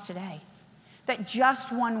this house today? That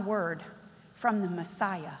just one word from the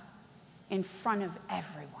Messiah in front of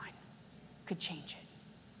everyone could change it.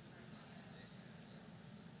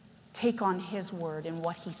 Take on his word and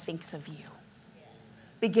what he thinks of you.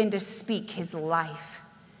 Begin to speak his life,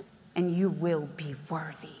 and you will be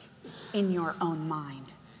worthy in your own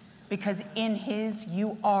mind. Because in his,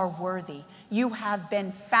 you are worthy. You have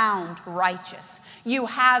been found righteous. You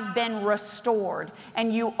have been restored,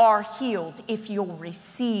 and you are healed if you'll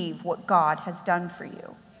receive what God has done for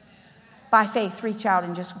you. By faith, reach out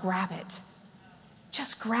and just grab it.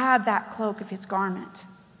 Just grab that cloak of his garment.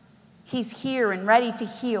 He's here and ready to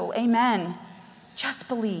heal. Amen. Just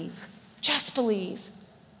believe. Just believe.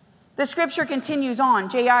 The scripture continues on.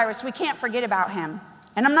 Jairus, we can't forget about him.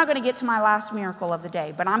 And I'm not going to get to my last miracle of the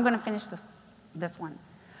day, but I'm going to finish this one.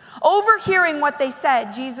 Overhearing what they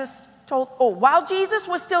said, while Jesus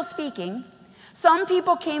was still speaking, some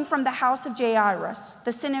people came from the house of Jairus,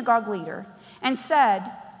 the synagogue leader, and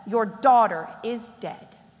said, your daughter is dead.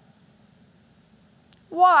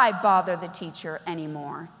 Why bother the teacher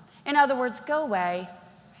anymore? In other words, go away,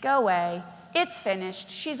 It's finished.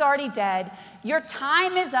 She's already dead. Your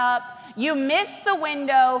time is up. You missed the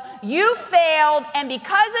window. You failed. And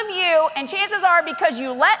because of you, and chances are because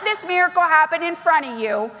you let this miracle happen in front of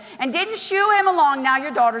you and didn't shoo him along, now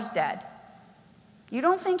your daughter's dead. You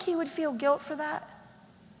don't think he would feel guilt for that?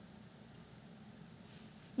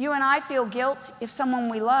 You and I feel guilt if someone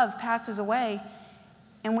we love passes away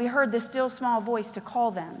and we heard the still small voice to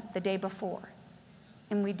call them the day before,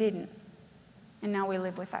 and we didn't. And now we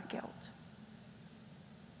live with that guilt.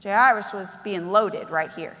 Jairus was being loaded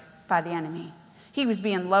right here by the enemy. He was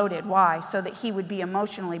being loaded. Why? So that he would be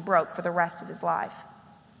emotionally broke for the rest of his life.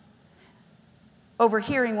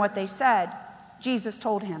 Overhearing what they said, Jesus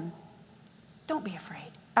told him, don't be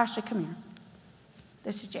afraid. Ashley, come here.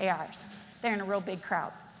 This is Jairus. They're in a real big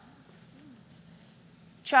crowd.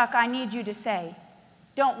 Chuck, I need you to say,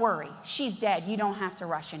 don't worry, she's dead. You don't have to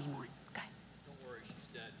rush anymore. Okay. Don't worry, she's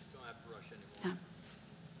dead. You don't have to rush anymore.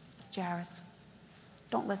 No. Jairus,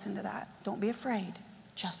 don't listen to that. Don't be afraid.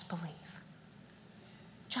 Just believe.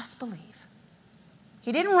 Just believe.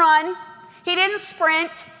 He didn't run. He didn't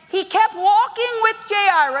sprint. He kept walking with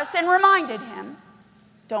Jairus and reminded him,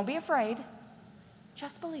 don't be afraid.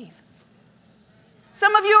 Just believe.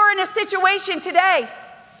 Some of you are in a situation today.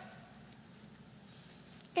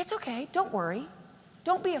 It's okay. Don't worry.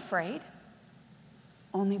 Don't be afraid.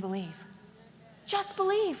 Only believe. Just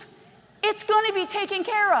believe. It's going to be taken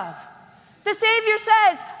care of. The Savior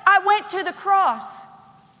says, I went to the cross.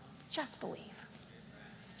 Just believe.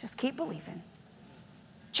 Just keep believing.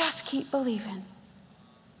 Just keep believing.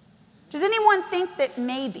 Does anyone think that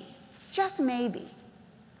maybe, just maybe,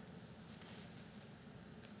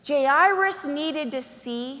 Jairus needed to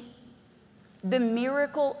see the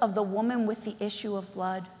miracle of the woman with the issue of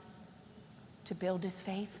blood to build his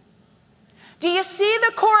faith? Do you see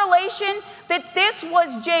the correlation that this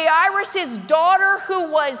was Jairus' daughter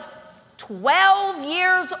who was 12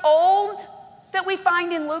 years old that we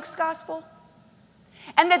find in Luke's gospel?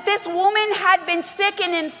 And that this woman had been sick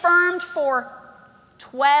and infirmed for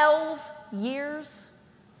 12 years?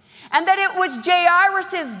 And that it was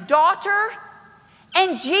Jairus' daughter?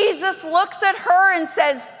 And Jesus looks at her and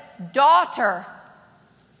says, daughter,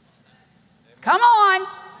 come on.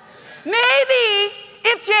 Maybe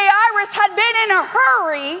if Jairus had been in a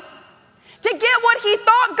hurry to get what he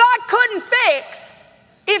thought God couldn't fix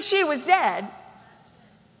if she was dead,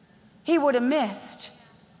 he would have missed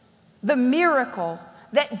the miracle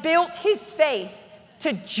that built his faith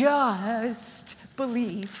to just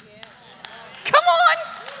believe. Come on.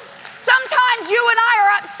 Sometimes you and I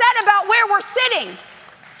are upset about where we're sitting.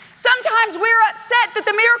 Sometimes we're upset that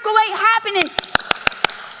the miracle ain't happening.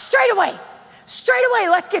 Straight away,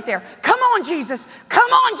 let's get there. Come on, Jesus. Come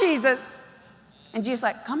on, Jesus. And Jesus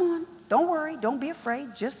like, come on. Don't worry. Don't be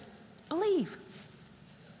afraid. Just believe.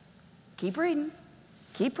 Keep reading.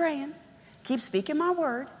 Keep praying. Keep speaking my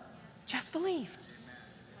word. Just believe.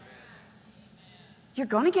 You're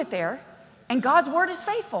going to get there, and God's word is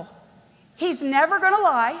faithful. He's never going to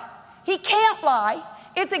lie. He can't lie.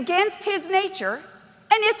 It's against his nature,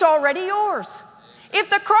 and it's already yours. If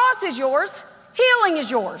the cross is yours, healing is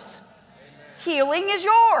yours. Healing is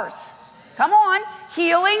yours. Come on.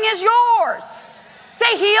 Healing is yours.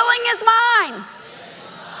 Say, healing is mine.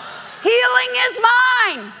 Healing is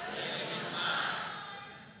mine.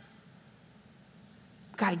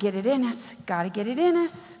 Got to get it in us. Got to get it in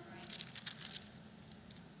us.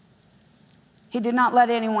 He did not let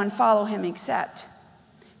anyone follow him except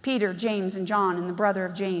Peter, James, and John, and the brother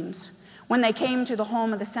of James. When they came to the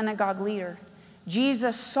home of the synagogue leader,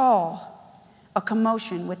 Jesus saw a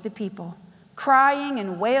commotion with the people, crying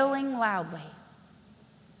and wailing loudly.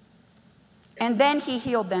 And then he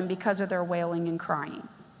healed them because of their wailing and crying.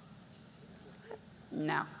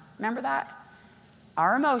 No. Remember that?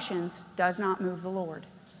 Our emotions does not move the Lord.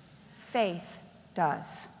 Faith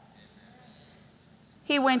does.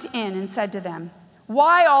 He went in and said to them,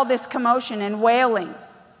 why all this commotion and wailing?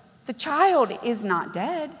 The child is not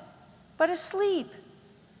dead, but asleep.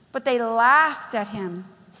 But they laughed at him.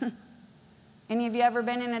 Any of you ever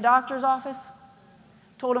been in a doctor's office?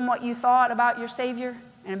 Told them what you thought about your Savior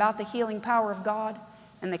and about the healing power of God,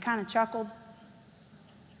 and they kind of chuckled?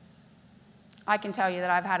 I can tell you that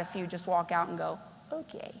I've had a few just walk out and go,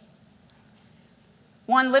 okay.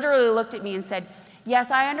 One literally looked at me and said,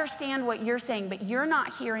 yes, I understand what you're saying, but you're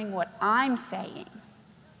not hearing what I'm saying.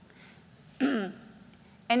 And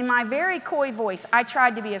in my very coy voice, I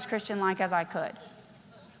tried to be as Christian-like as I could.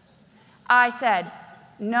 I said,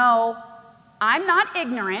 no, I'm not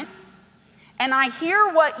ignorant, and I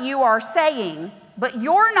hear what you are saying, but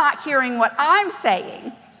you're not hearing what I'm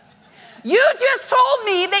saying. You just told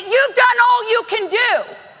me that you've done all you can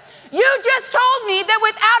do. You just told me that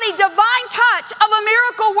without a divine touch of a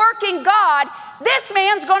miracle working God, this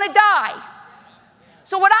man's going to die.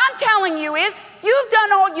 So what I'm telling you is, you've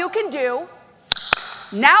done all you can do.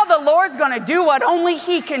 Now the Lord's going to do what only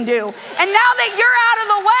He can do. And now that you're out of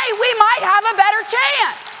the way, we might have a better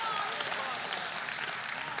chance.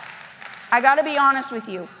 I got to be honest with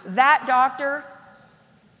you. That doctor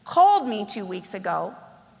called me 2 weeks ago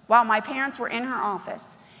while my parents were in her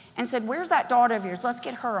office and said, where's that daughter of yours? Let's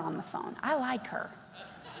get her on the phone. I like her.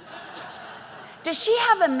 Does she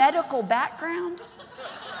have a medical background?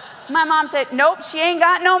 My mom said, nope, she ain't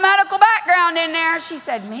got no medical background in there. She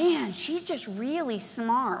said, man, she's just really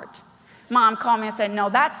smart. Mom called me and said, no,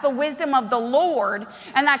 that's the wisdom of the Lord.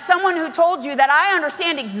 And that's someone who told you that I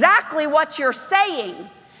understand exactly what you're saying.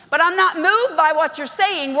 But I'm not moved by what you're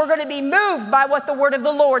saying. We're going to be moved by what the word of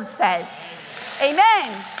the Lord says.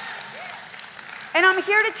 Amen. And I'm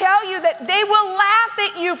here to tell you that they will laugh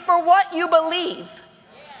at you for what you believe.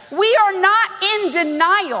 We are not in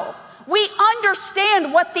denial. We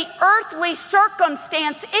understand what the earthly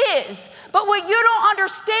circumstance is. But what you don't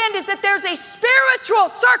understand is that there's a spiritual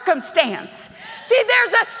circumstance. See,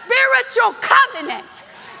 there's a spiritual covenant.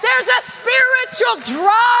 There's a spiritual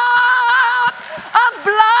drop of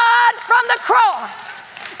blood from the cross.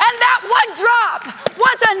 And that one drop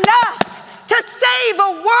was enough to save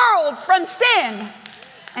a world from sin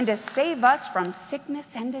and to save us from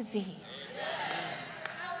sickness and disease.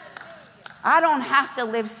 I don't have to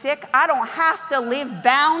live sick. I don't have to live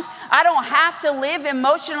bound. I don't have to live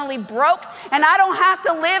emotionally broke. And I don't have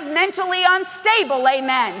to live mentally unstable.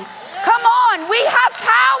 Amen. Come on, we have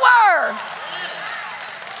power.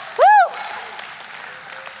 Woo!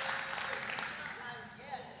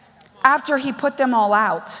 After he put them all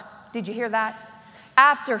out, did you hear that?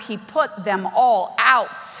 After he put them all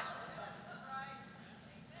out.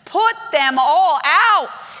 Put them all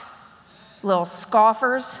out. Little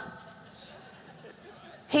scoffers.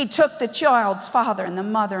 He took the child's father and the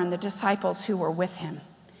mother and the disciples who were with him.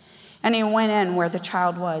 And he went in where the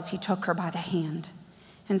child was. He took her by the hand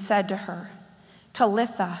and said to her,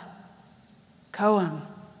 Talitha koum.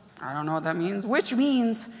 I don't know what that means. Which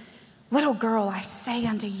means, little girl, I say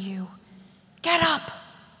unto you, get up.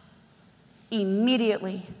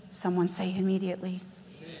 Immediately, someone say immediately.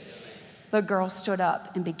 The girl stood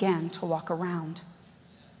up and began to walk around.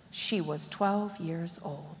 She was 12 years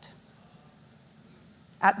old.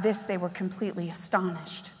 At this, they were completely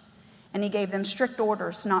astonished. And he gave them strict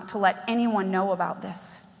orders not to let anyone know about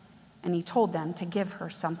this. And he told them to give her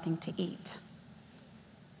something to eat.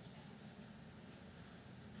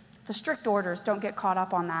 The strict orders, don't get caught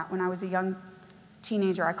up on that. When I was a young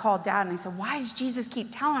teenager, I called Dad and I said, why does Jesus keep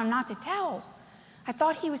telling him not to tell? I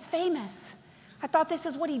thought he was famous. I thought this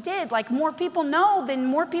is what he did. Like, more people know, then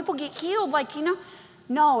more people get healed. Like, you know.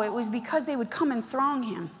 No, it was because they would come and throng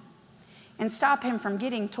him and stop him from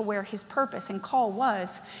getting to where his purpose and call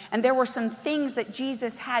was. And there were some things that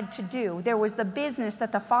Jesus had to do. There was the business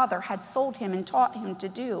that the Father had sold him and taught him to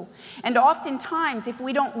do. And oftentimes, if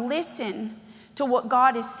we don't listen to what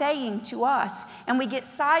God is saying to us and we get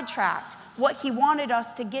sidetracked, what he wanted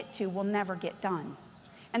us to get to will never get done.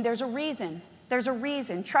 And there's a reason. There's a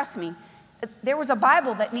reason. Trust me. There was a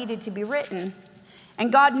Bible that needed to be written.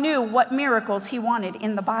 And God knew what miracles he wanted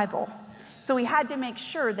in the Bible. So he had to make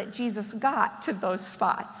sure that Jesus got to those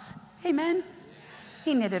spots. Amen?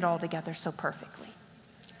 He knit it all together so perfectly.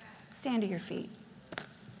 Stand to your feet.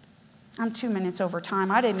 I'm 2 minutes over time.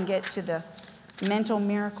 I didn't get to the mental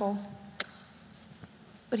miracle.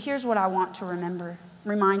 But here's what I want to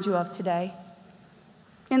remind you of today.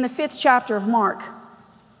 In the 5th chapter of Mark,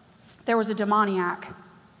 there was a demoniac.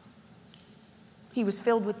 He was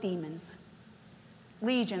filled with demons.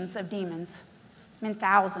 Legions of demons. I mean,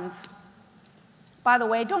 thousands. By the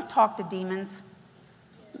way, don't talk to demons.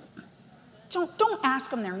 Don't ask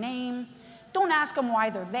them their name. Don't ask them why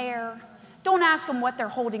they're there. Don't ask them what they're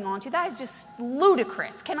holding on to. That is just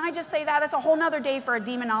ludicrous. Can I just say that? That's a whole nother day for a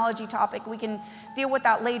demonology topic. We can deal with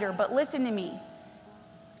that later. But listen to me.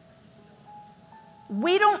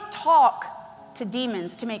 We don't talk to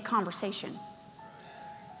demons to make conversation.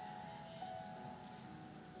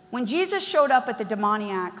 When Jesus showed up at the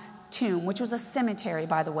demoniac's tomb, which was a cemetery,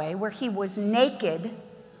 by the way, where he was naked,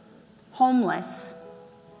 homeless,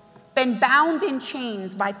 been bound in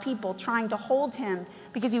chains by people trying to hold him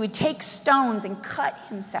because he would take stones and cut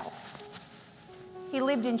himself. He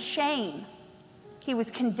lived in shame. He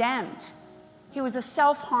was condemned. He was a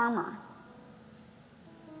self-harmer.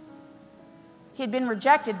 He had been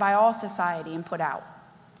rejected by all society and put out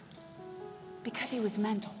because he was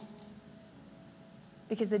mental,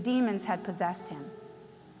 because the demons had possessed him.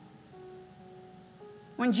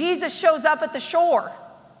 when Jesus shows up at the shore.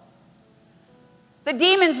 The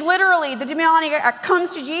demons literally, the demonic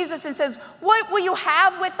comes to Jesus and says, what will you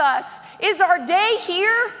have with us? Is our day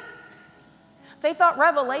here? They thought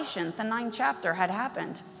Revelation, the 9th chapter, had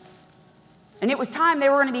happened. And it was time they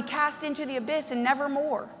were going to be cast into the abyss and never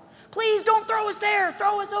more. Please don't throw us there.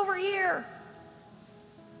 Throw us over here.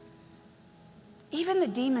 Even the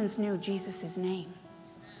demons knew Jesus' name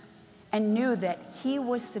and knew that he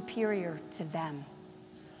was superior to them.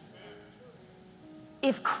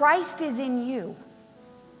 If Christ is in you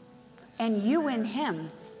and you in him,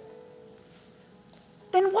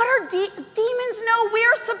 then what are demons know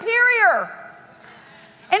we're superior?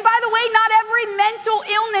 And by the way, not every mental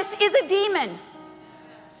illness is a demon.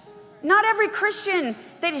 Not every Christian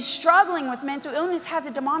that is struggling with mental illness has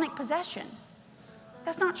a demonic possession.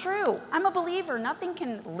 That's not true. I'm a believer. Nothing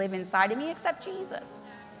can live inside of me except Jesus.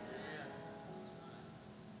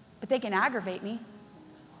 But they can aggravate me.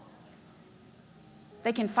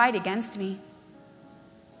 They can fight against me.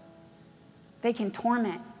 They can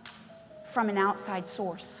torment from an outside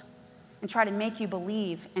source and try to make you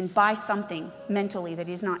believe and buy something mentally that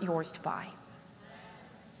is not yours to buy.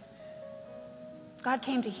 God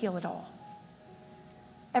came to heal it all.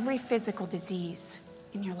 Every physical disease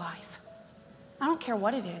in your life. I don't care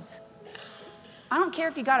what it is. I don't care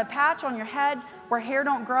if you got a patch on your head where hair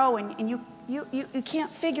don't grow and you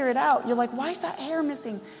can't figure it out. You're like, why is that hair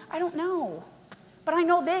missing? I don't know. But I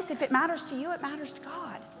know this, if it matters to you, it matters to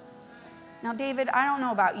God. Now, David, I don't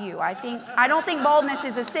know about you. I don't think baldness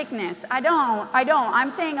is a sickness. I don't.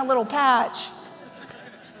 I'm saying a little patch.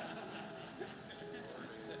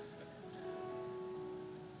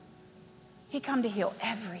 He come to heal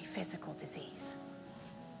every physical disease.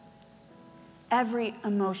 Every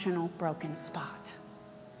emotional broken spot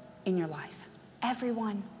in your life.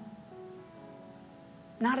 Everyone.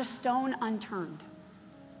 Not a stone unturned.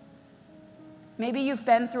 Maybe you've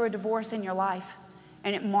been through a divorce in your life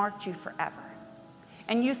and it marked you forever.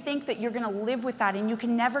 And you think that you're going to live with that and you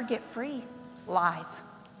can never get free. Lies.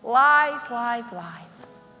 Lies, lies, lies.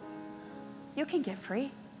 You can get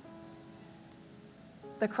free.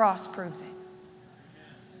 The cross proves it.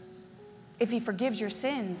 If he forgives your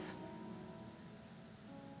sins,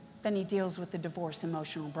 then he deals with the divorce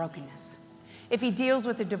emotional brokenness. If he deals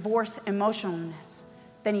with the divorce emotionalness,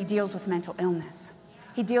 then he deals with mental illness.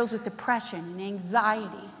 He deals with depression and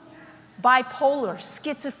anxiety, bipolar,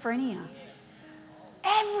 schizophrenia.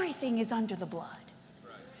 Everything is under the blood.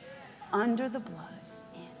 Under the blood.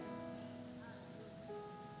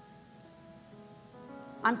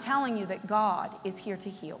 I'm telling you that God is here to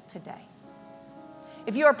heal today.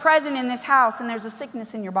 If you are present in this house and there's a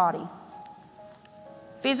sickness in your body,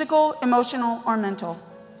 physical, emotional, or mental,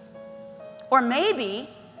 or maybe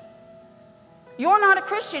you're not a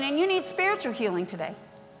Christian and you need spiritual healing today.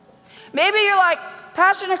 Maybe you're like,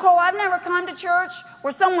 Pastor Nicole, I've never come to church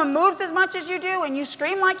where someone moves as much as you do and you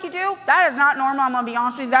scream like you do. That is not normal, I'm going to be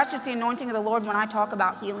honest with you. That's just the anointing of the Lord when I talk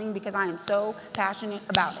about healing because I am so passionate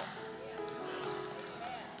about it.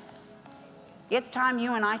 It's time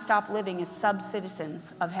you and I stop living as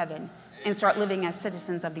sub-citizens of heaven and start living as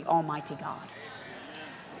citizens of the Almighty God.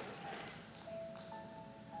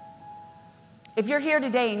 If you're here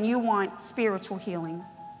today and you want spiritual healing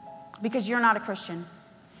because you're not a Christian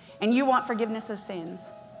and you want forgiveness of sins,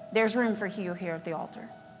 there's room for you here at the altar.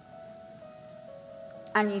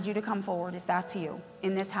 I need you to come forward if that's you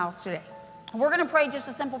in this house today. We're going to pray just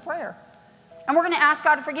a simple prayer. And we're going to ask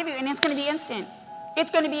God to forgive you. And it's going to be instant.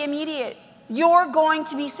 It's going to be immediate. You're going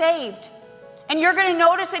to be saved. And you're going to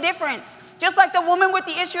notice a difference. Just like the woman with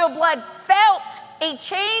the issue of blood felt a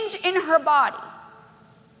change in her body,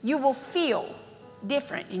 you will feel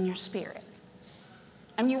different in your spirit.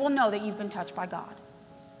 And you will know that you've been touched by God.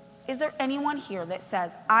 Is there anyone here that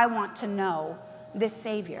says, I want to know this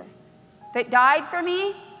Savior that died for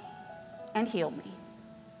me and healed me?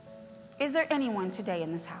 Is there anyone today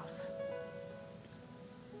in this house?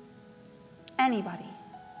 Anybody?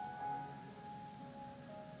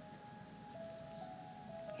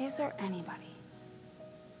 Is there anybody?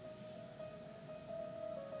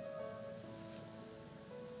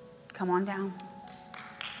 Come on down.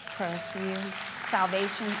 Prayers for you.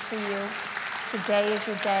 Salvation's for you. Today is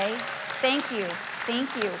your day. Thank you.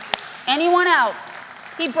 Thank you. Anyone else?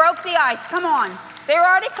 He broke the ice. Come on. They're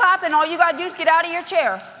already clapping. All you got to do is get out of your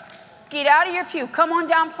chair. Get out of your pew. Come on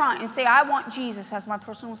down front and say, I want Jesus as my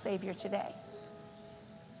personal Savior today.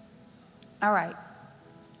 All right.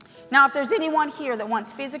 Now, if there's anyone here that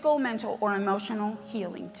wants physical, mental, or emotional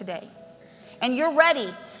healing today, and you're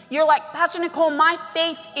ready, you're like, Pastor Nicole, my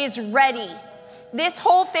faith is ready. This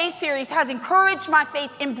whole faith series has encouraged my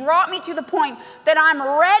faith and brought me to the point that I'm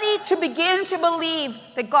ready to begin to believe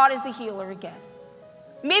that God is the healer again.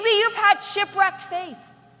 Maybe you've had shipwrecked faith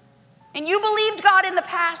and you believed God in the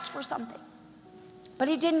past for something, but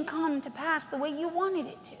it didn't come to pass the way you wanted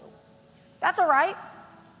it to. That's all right.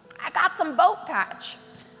 I got some boat patch.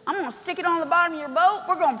 I'm going to stick it on the bottom of your boat.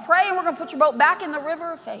 We're going to pray and we're going to put your boat back in the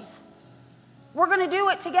river of faith. We're going to do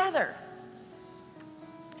it together.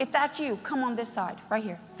 If that's you, come on this side, right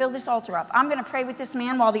here. Fill this altar up. I'm going to pray with this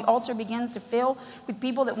man while the altar begins to fill with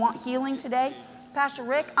people that want healing today. Pastor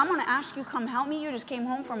Rick, I'm going to ask you, come help me. You just came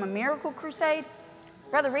home from a miracle crusade.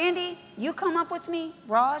 Brother Randy, you come up with me.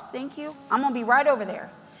 Ross, thank you. I'm going to be right over there.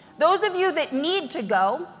 Those of you that need to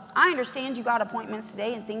go, I understand you got appointments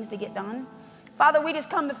today and things to get done. Father, we just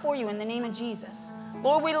come before you in the name of Jesus.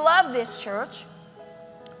 Lord, we love this church.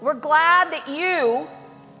 We're glad that you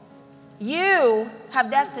have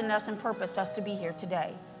destined us and purposed us to be here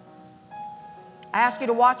today. I ask you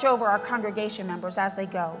to watch over our congregation members as they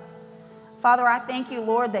go. Father, I thank you,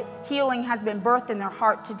 Lord, that healing has been birthed in their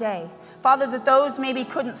heart today. Father, that those maybe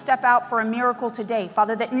couldn't step out for a miracle today.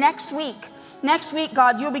 Father, that next week,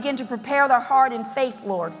 God, you'll begin to prepare their heart in faith,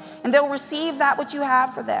 Lord, and they'll receive that which you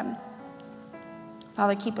have for them.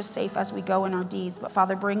 Father, keep us safe as we go in our deeds. But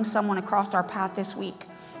Father, bring someone across our path this week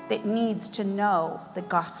that needs to know the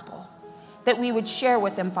gospel, that we would share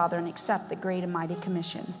with them, Father, and accept the great and mighty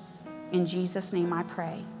commission. In Jesus' name I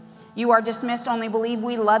pray. You are dismissed. Only believe.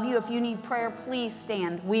 We love you. If you need prayer, please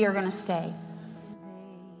stand. We are going to stay.